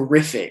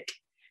horrific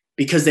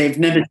because they've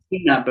never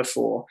seen that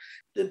before.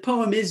 The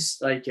poem is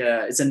like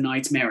it's a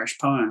nightmarish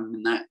poem,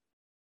 and that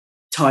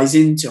ties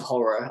into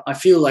horror. I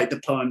feel like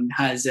the poem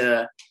has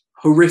a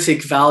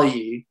horrific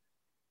value.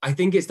 I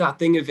think it's that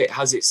thing of it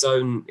has its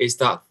own. It's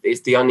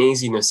the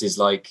uneasiness is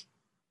like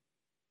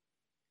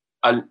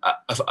an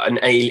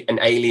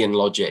alien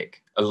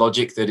logic, a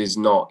logic that is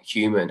not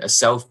human, a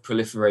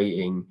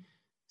self-proliferating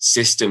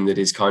system that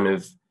is kind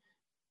of.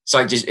 So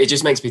it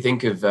just makes me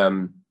think of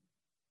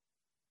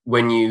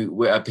when you,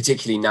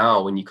 particularly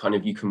now, when you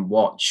can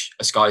watch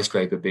a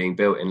skyscraper being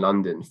built in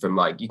London from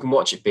you can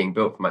watch it being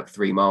built from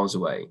 3 miles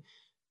away,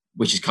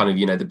 which is kind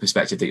of the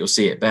perspective that you'll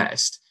see it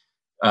best.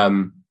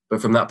 But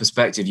from that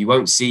perspective, you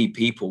won't see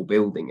people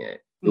building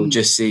it. You'll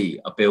just see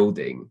a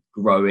building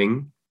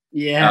growing.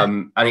 Yeah.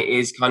 And it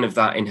is kind of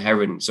that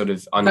inherent sort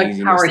of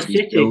uneasiness. Like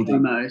parasitic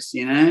almost,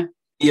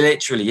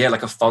 Literally, yeah,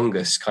 like a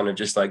fungus kind of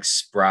just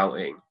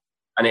sprouting.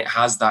 And it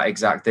has that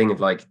exact thing of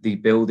the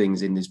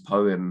buildings in this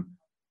poem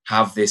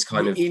have this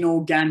kind of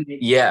inorganic.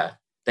 Yeah,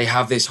 they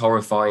have this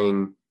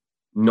horrifying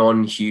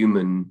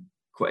non-human,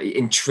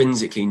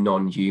 intrinsically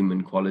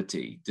non-human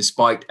quality,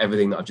 despite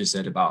everything that I've just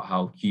said about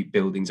how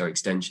buildings are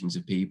extensions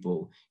of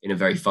people in a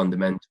very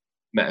fundamental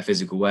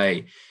metaphysical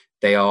way.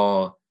 They're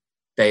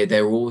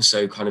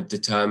also kind of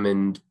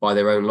determined by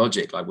their own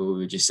logic, like we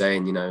were just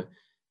saying,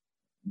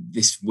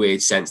 this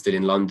weird sense that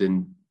in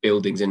London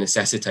buildings are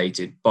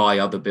necessitated by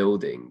other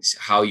buildings.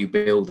 How you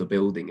build a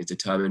building is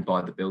determined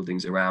by the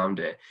buildings around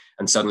it,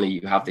 and suddenly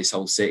you have this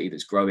whole city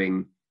that's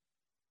growing,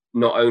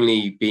 not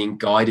only being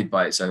guided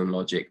by its own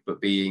logic but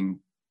being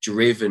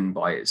driven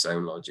by its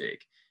own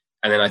logic.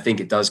 And then I think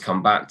it does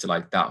come back to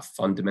that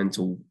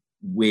fundamental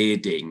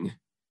weirding,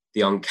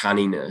 the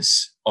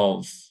uncanniness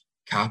of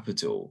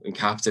capital and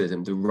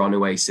capitalism, the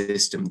runaway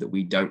system that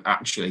we don't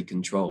actually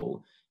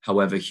control,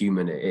 however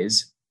human it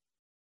is.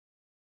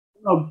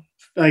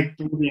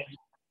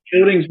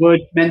 Buildings were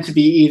meant to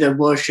be either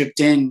worshipped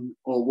in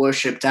or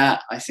worshipped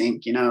at. I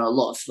think a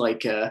lot of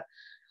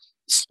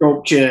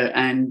sculpture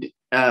and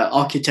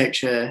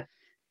architecture.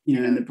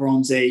 In the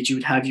Bronze Age, you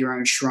would have your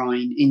own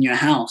shrine in your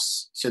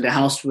house. So the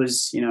house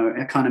was,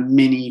 a kind of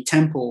mini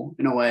temple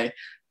in a way.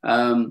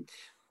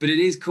 But it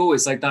is cool.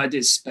 It's that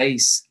idea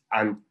space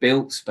and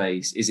built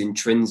space is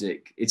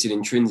intrinsic. It's an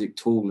intrinsic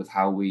tool of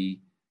how we,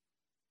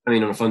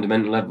 on a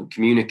fundamental level,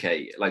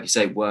 communicate. Like you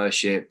say,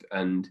 worship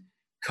and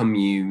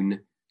commune.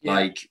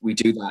 Yeah. We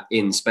do that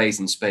in space,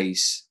 and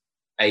space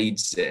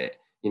aids it.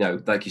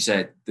 Like you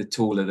said, the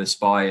taller the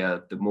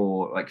spire, the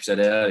more, like you said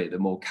earlier, the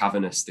more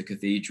cavernous the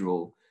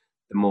cathedral,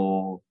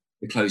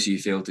 the closer you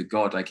feel to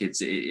God.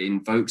 It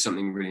invokes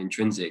something really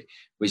intrinsic,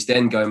 which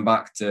then, going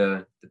back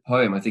to the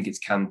poem, I think it's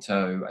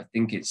Canto, I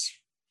think it's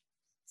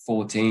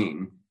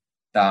 14,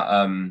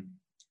 that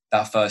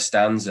first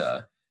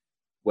stanza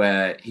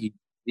where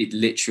it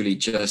literally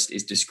just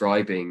is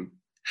describing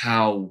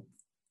how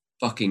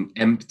fucking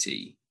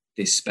empty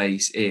this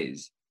space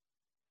is,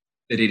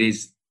 that it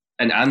is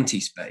an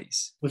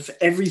anti-space. With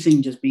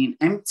everything just being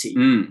empty,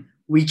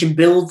 we can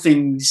build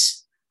things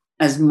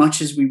as much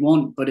as we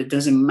want, but it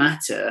doesn't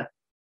matter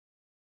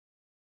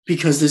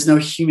because there's no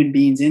human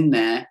beings in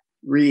there,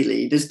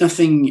 really. There's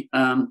nothing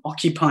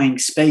occupying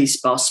space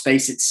but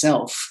space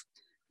itself,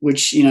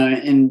 which,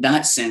 in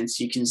that sense,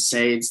 you can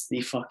say it's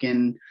the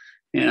fucking,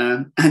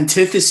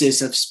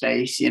 antithesis of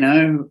space, Do you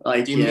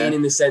mean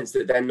in the sense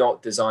that they're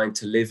not designed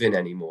to live in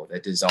anymore? They're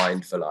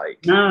designed for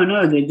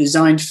No, they're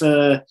designed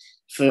for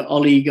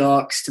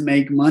oligarchs to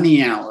make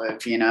money out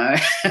of,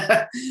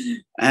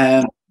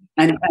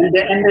 And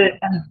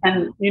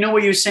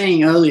what you were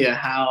saying earlier,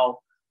 how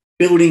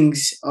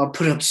buildings are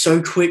put up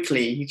so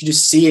quickly, you can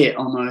just see it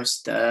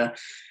almost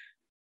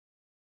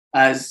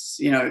as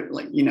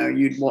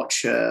you'd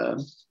watch a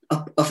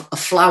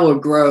flower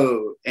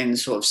grow in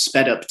sort of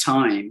sped up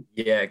time.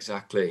 Yeah,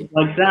 exactly.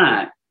 Like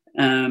that.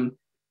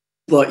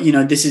 But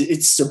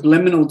it's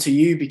subliminal to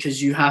you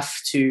because you have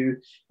to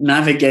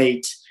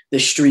navigate the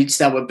streets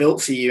that were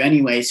built for you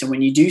anyway. So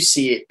when you do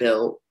see it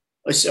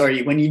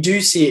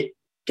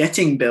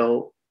getting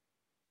built,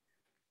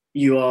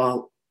 you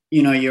are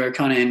you're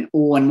kind of in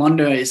awe and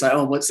wonder. It's like,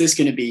 oh, what's this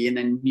going to be? And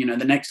then,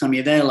 the next time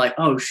you're there, like,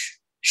 oh,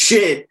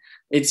 shit,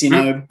 it's,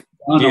 done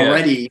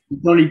already.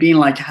 It's only been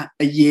like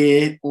a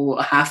year or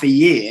a half a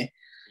year.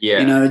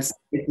 Yeah.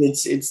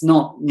 It's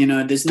not,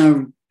 there's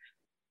no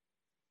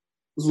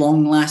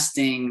long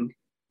lasting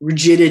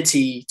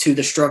rigidity to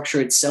the structure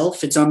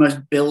itself. It's almost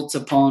built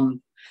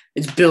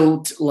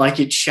like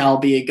it shall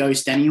be a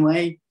ghost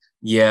anyway.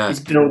 Yeah. It's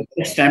built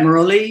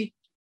ephemerally,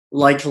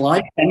 like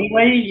life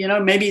anyway.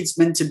 Maybe it's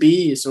meant to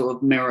be a sort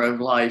of mirror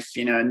of life,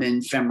 and the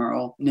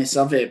ephemeralness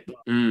of it.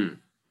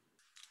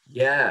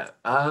 Yeah.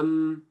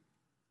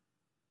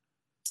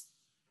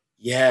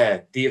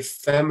 Yeah, the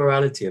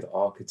ephemerality of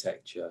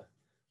architecture,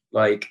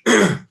 like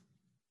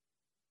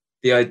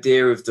the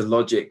idea of the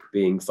logic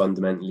being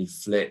fundamentally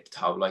flipped,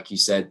 how, like you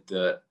said,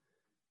 that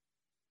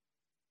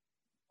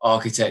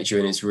architecture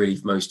in its really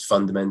most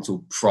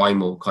fundamental,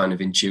 primal, kind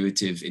of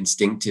intuitive,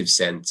 instinctive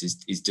sense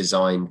is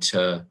designed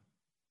to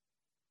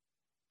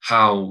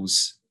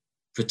house,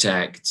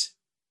 protect,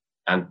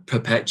 and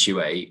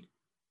perpetuate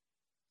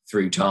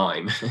through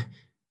time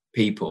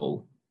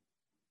people.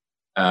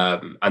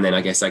 And then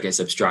I guess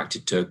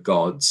abstracted to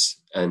gods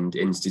and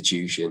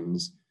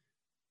institutions.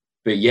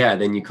 But yeah,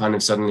 then you kind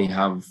of suddenly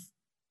have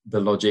the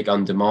logic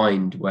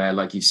undermined where,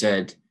 like you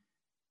said,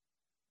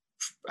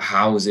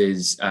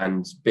 houses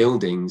and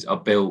buildings are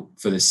built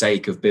for the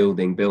sake of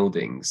building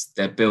buildings.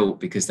 They're built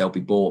because they'll be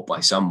bought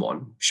by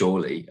someone,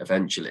 surely,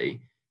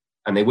 eventually.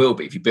 And they will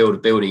be. If you build a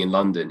building in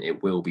London,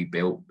 it will be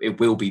built, it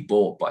will be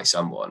bought by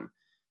someone.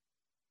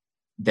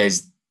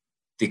 There's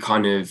the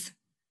kind of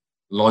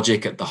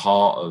logic at the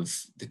heart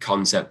of the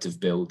concept of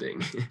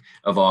building,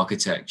 of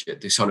architecture,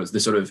 the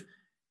sort of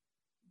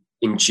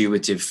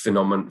intuitive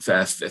phenomenon,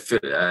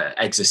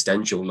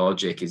 existential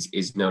logic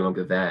is no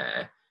longer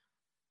there.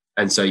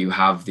 And so you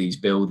have these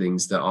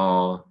buildings that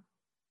are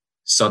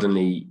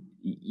suddenly,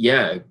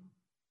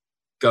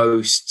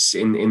 ghosts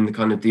in the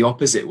kind of the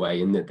opposite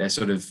way, in that they're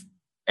sort of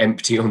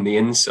empty on the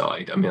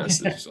inside. I mean, that's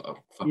the sort of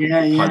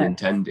fucking pun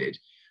intended,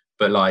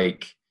 but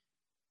like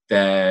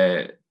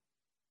they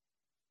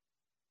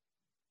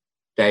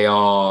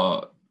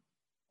are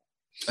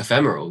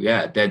ephemeral.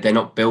 They're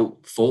not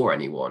built for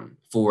anyone,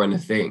 for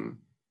anything.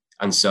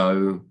 And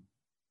so,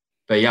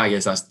 but yeah, I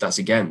guess that's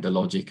again the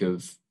logic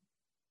of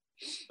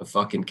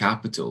fucking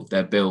capital.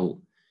 They're built,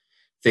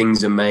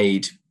 things are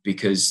made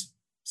because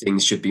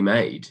things should be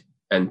made,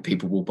 and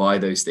people will buy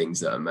those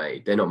things that are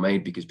made. They're not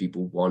made because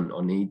people want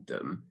or need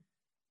them.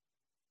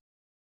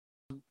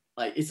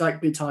 Like, it's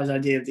like Bataille's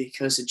idea of the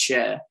accursed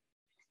share.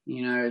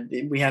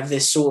 We have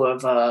this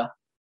sort of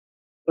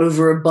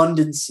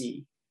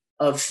overabundancy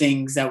of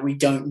things that we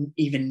don't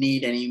even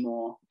need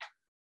anymore.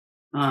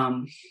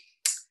 And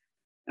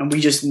we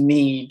just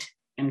need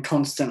and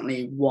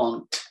constantly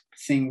want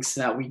things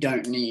that we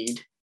don't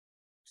need.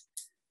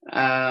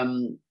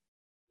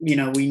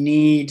 We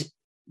need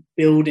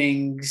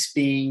buildings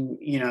being,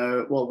 we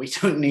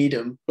don't need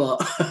them, but,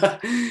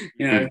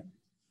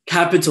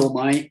 capital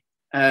might,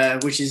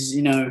 which is,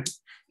 you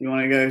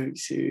want to go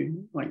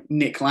to like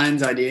Nick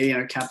Land's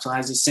idea, capital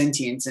has a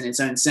sentience in its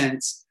own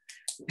sense.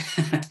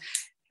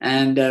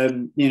 And,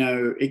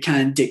 it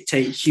can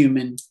dictate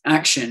human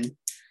action.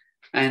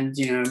 And,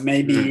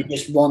 maybe it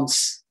just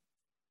wants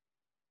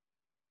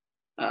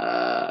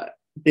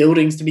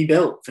buildings to be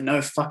built for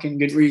no fucking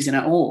good reason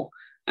at all.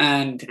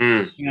 And,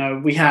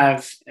 we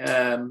have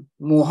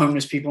more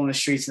homeless people on the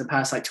streets in the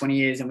past like 20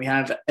 years than we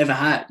have ever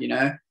had,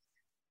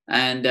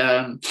 And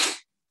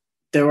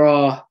there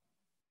are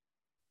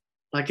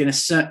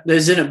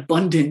there's an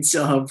abundance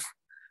of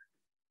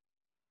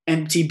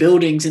empty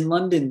buildings in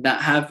London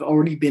that have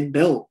already been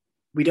built.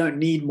 We don't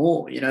need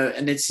more,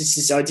 and it's just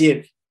this idea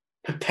of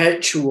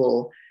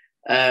perpetual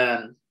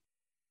kind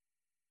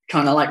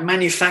of like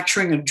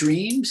manufacturing of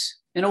dreams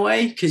in a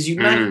way, because you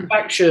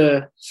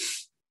manufacture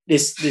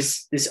this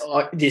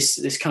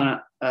kind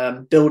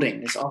of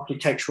building, this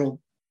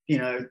architectural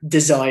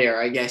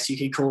desire, I guess you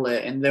could call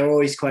it, and they're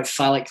always quite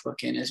phallic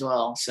looking as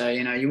well. So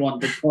you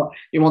want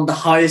the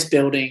highest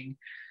building,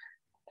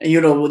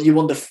 you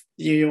want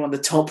the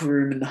top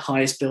room in the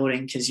highest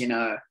building because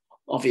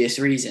obvious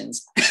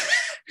reasons.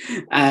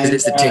 And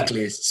it's the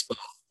tickliest spot.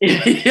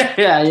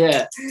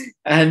 Yeah.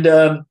 And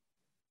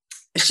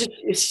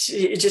it's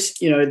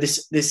just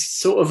this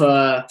sort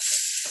of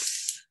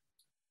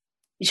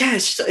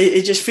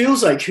it just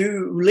feels like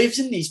who lives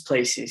in these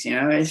places.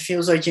 It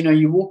feels like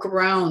you walk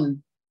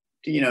around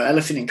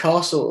Elephant and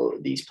Castle,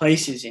 these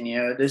places, and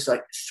there's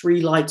like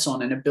 3 lights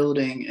on in a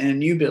building, in a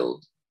new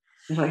build.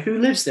 It's like, who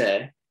lives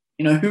there?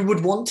 Who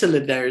would want to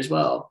live there as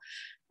well?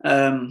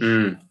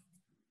 And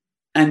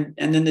then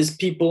there's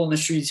people on the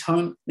streets,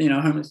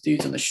 homeless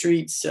dudes on the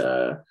streets.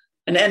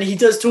 And he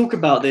does talk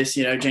about this,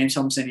 James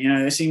Thompson.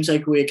 It seems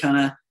like we're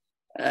kind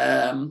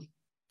of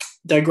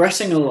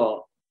digressing a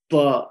lot,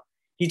 but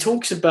he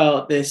talks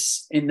about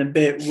this in the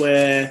bit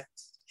where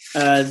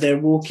they're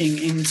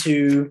walking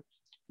into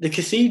the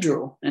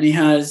cathedral, and he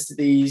has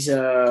these.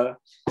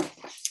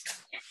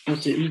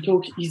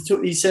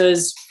 He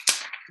says,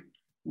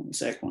 one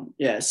second.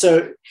 Yeah.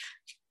 So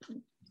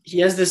he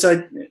has this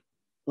idea,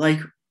 like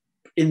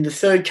in the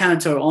third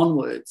canto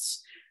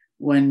onwards,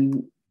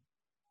 when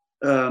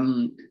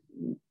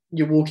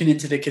you're walking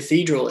into the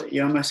cathedral,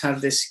 you almost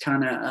have this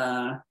kind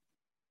of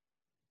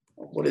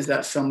what is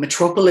that film,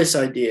 Metropolis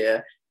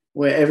idea,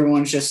 where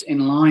everyone's just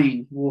in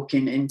line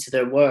walking into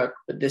their work,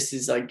 but this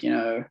is like,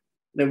 they're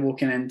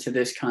walking into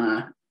this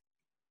kind of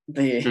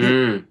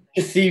the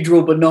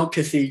cathedral, but not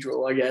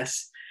cathedral, I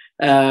guess.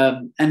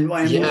 And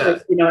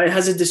it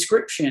has a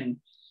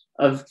description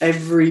of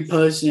every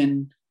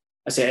person.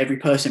 I say every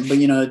person, but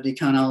the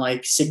kind of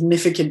like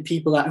significant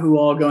people who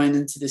are going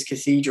into this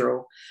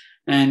cathedral.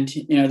 And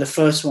the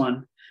first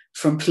one,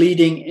 from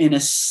pleading in a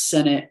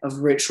senate of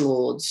rich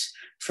lords,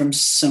 from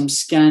some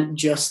scant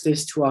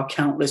justice to our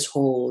countless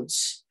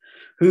hordes,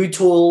 who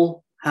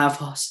toil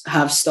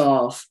have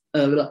starved,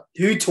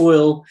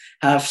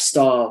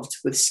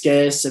 with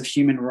scarce of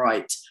human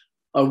right,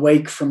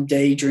 awake from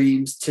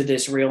daydreams to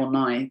this real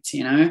night,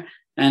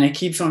 and it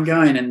keeps on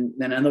going. And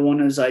then another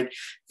one was like,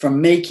 from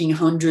making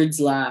hundreds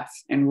laugh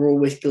and roar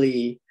with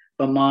glee,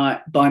 by my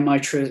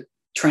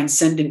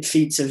transcendent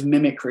feats of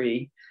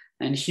mimicry,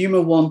 and humor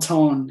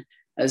wanton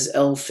as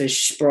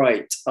elfish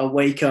sprite,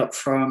 wake up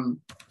from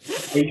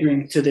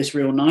daydreams to this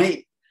real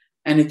night.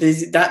 And it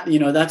is that,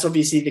 that's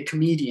obviously the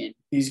comedian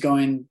who's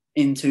going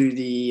into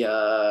the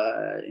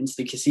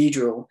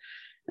cathedral.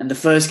 And the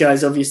first guy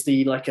is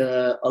obviously like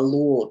a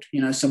lord,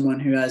 someone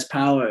who has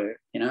power,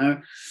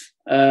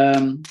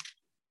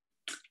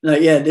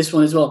 this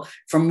one as well.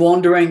 From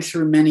wandering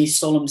through many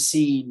solemn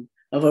scene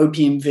of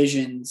opium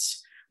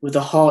visions, with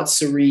a heart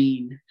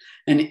serene,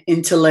 and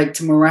intellect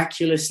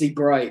miraculously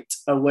bright,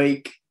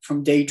 awake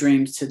from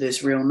daydreams to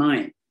this real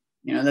night.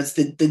 That's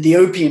the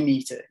opium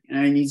eater,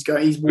 and he's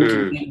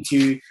walking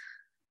into,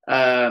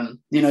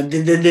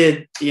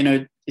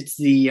 it's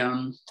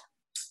the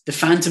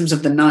phantoms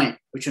of the night,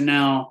 which are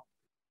now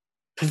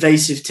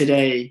pervasive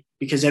today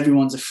because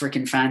everyone's a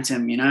freaking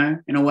phantom,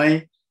 in a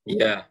way.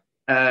 Yeah.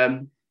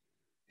 The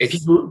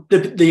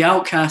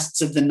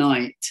outcasts of the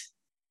night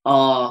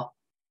are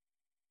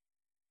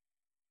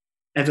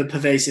ever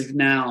pervasive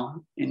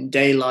now in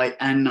daylight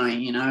and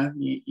night.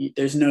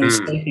 There's no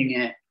escaping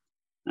it.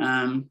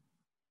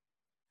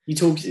 You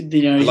talk,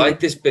 I like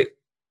this bit.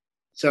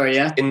 Sorry,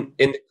 yeah. In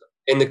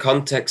the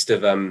context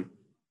of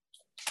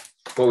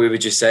what we were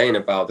just saying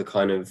about the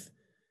kind of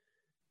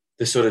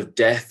the sort of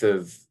death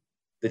of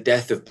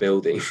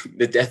building,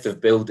 the death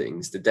of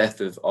buildings, the death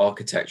of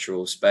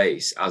architectural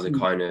space as a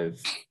kind of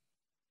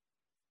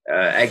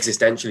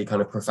existentially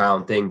kind of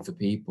profound thing for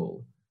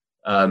people.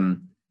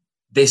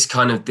 This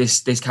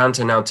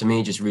canto now to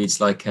me just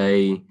reads like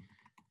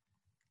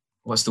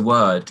what's the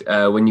word?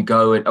 When you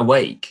go and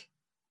awake,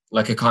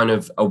 like a kind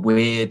of a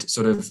weird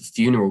sort of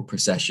funeral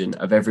procession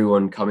of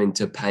everyone coming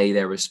to pay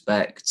their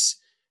respects,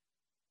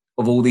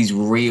 of all these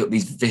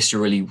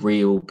viscerally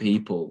real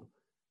people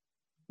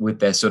with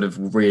their sort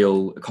of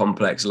real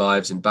complex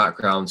lives and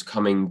backgrounds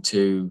coming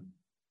to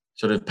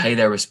sort of pay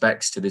their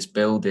respects to this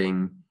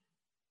building,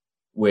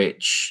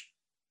 which,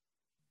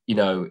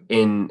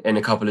 in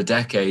a couple of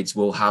decades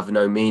will have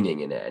no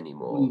meaning in it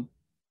anymore,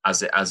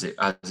 as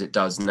it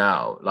does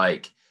now.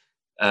 Like,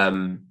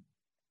 and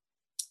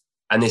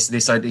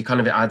this idea kind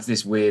of adds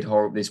this weird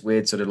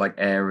sort of like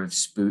air of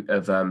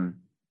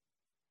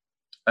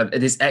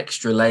this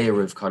extra layer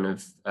of kind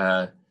of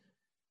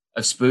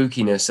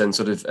spookiness and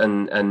sort of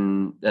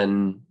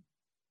and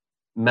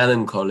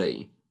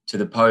melancholy to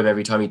the poem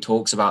every time he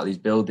talks about these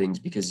buildings,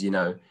 because he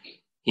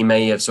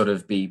may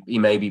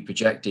be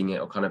projecting it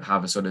or kind of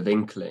have a sort of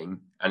inkling,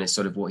 and it's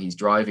sort of what he's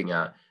driving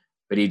at,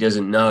 but he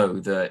doesn't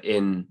know that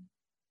in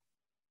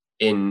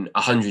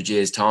 100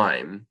 years'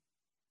 time,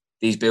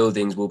 these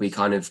buildings will be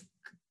kind of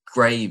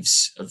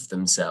graves of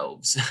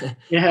themselves.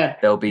 Yeah.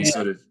 They'll be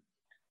sort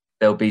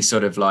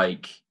of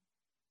like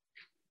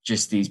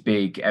just these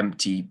big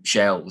empty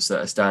shells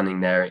that are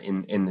standing there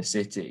in the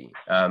city.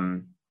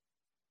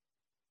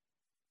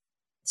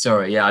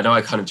 Sorry, yeah, I know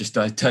I kind of just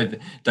diverted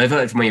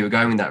from where you were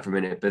going with that for a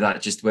minute, but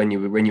that just when you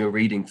were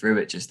reading through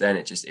it just then,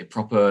 it just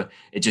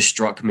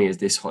struck me as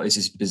this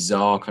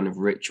bizarre kind of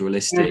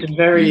ritualistic. Yeah, it's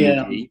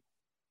very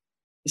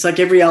it's like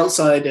every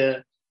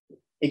outsider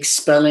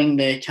expelling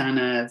their kind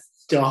of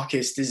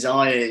darkest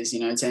desires,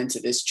 to enter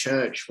this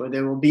church where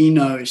there will be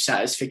no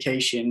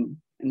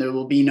satisfaction and there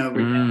will be no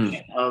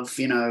redemption of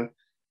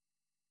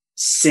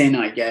sin,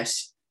 I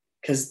guess,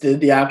 because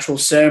the actual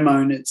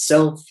ceremony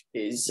itself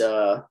is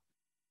a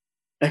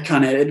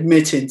kind of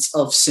admittance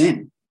of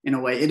sin in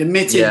a way. It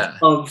admitted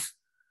of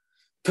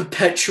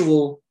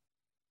perpetual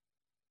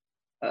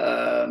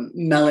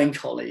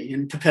melancholy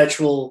and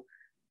perpetual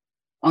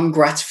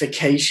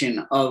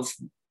ungratification of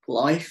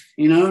life.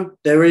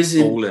 There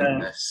isn't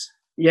fallenness.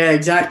 Yeah,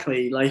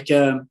 exactly. Like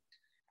I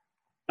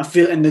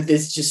feel, and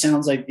this just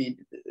sounds like the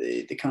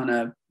kind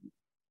of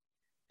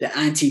the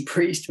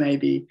anti-priest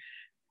maybe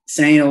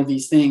saying all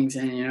these things,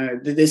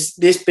 and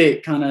this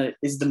bit kind of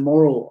is the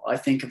moral, I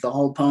think, of the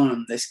whole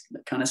poem. This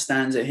kind of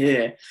stanza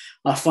here,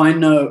 I find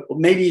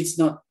maybe it's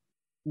not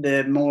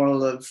the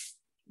moral of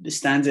the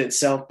stanza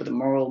itself, but the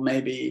moral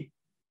maybe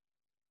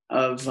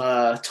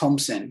of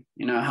Thompson,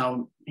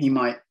 how he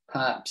might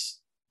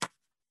perhaps,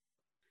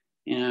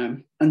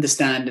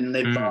 understand and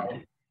live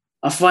by.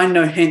 I find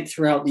no hint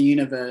throughout the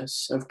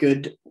universe of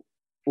good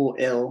or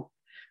ill,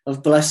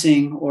 of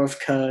blessing or of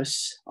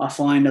curse. I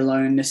find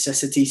alone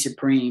necessity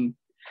supreme,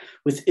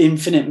 with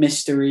infinite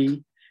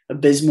mystery,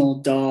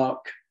 abysmal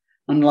dark,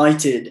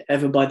 unlighted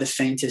ever by the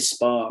faintest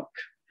spark.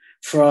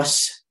 For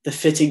us, the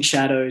fitting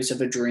shadows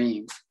of a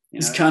dream.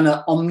 This kind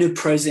of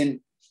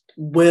omnipresent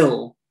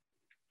will,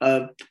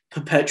 a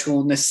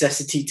perpetual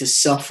necessity to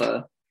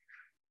suffer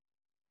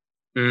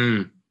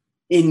in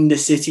the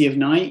city of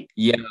night.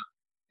 Yeah,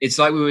 it's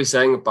like we were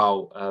saying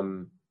about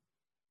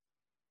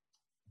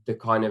the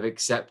kind of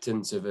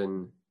acceptance of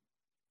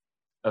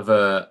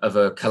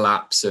a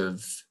collapse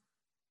of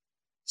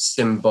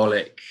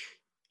symbolic,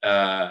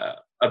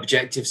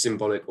 objective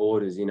symbolic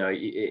orders.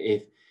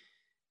 If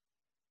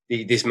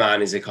this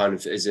man is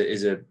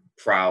a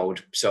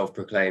proud,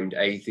 self-proclaimed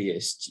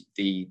atheist,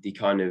 the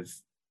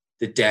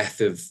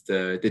death of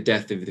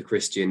the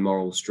Christian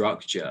moral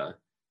structure,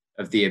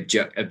 of the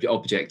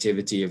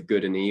objectivity of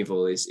good and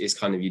evil is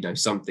kind of,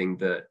 something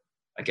that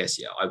I guess,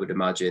 I would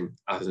imagine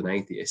as an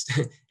atheist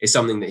is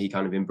something that he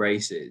kind of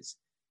embraces.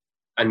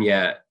 And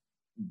yet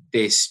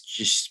this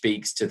just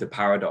speaks to the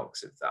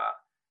paradox of that,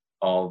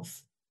 of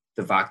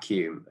the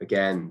vacuum.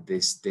 Again,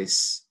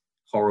 this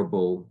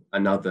horrible,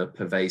 another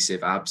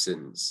pervasive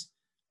absence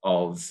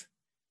of,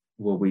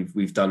 well,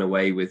 we've done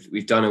away with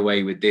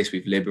this,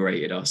 we've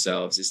liberated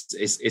ourselves.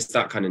 It's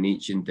that kind of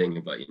Nietzschean thing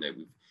about,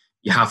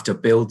 you have to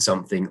build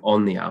something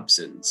on the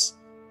absence.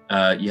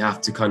 You have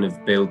to kind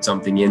of build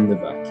something in the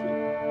vacuum.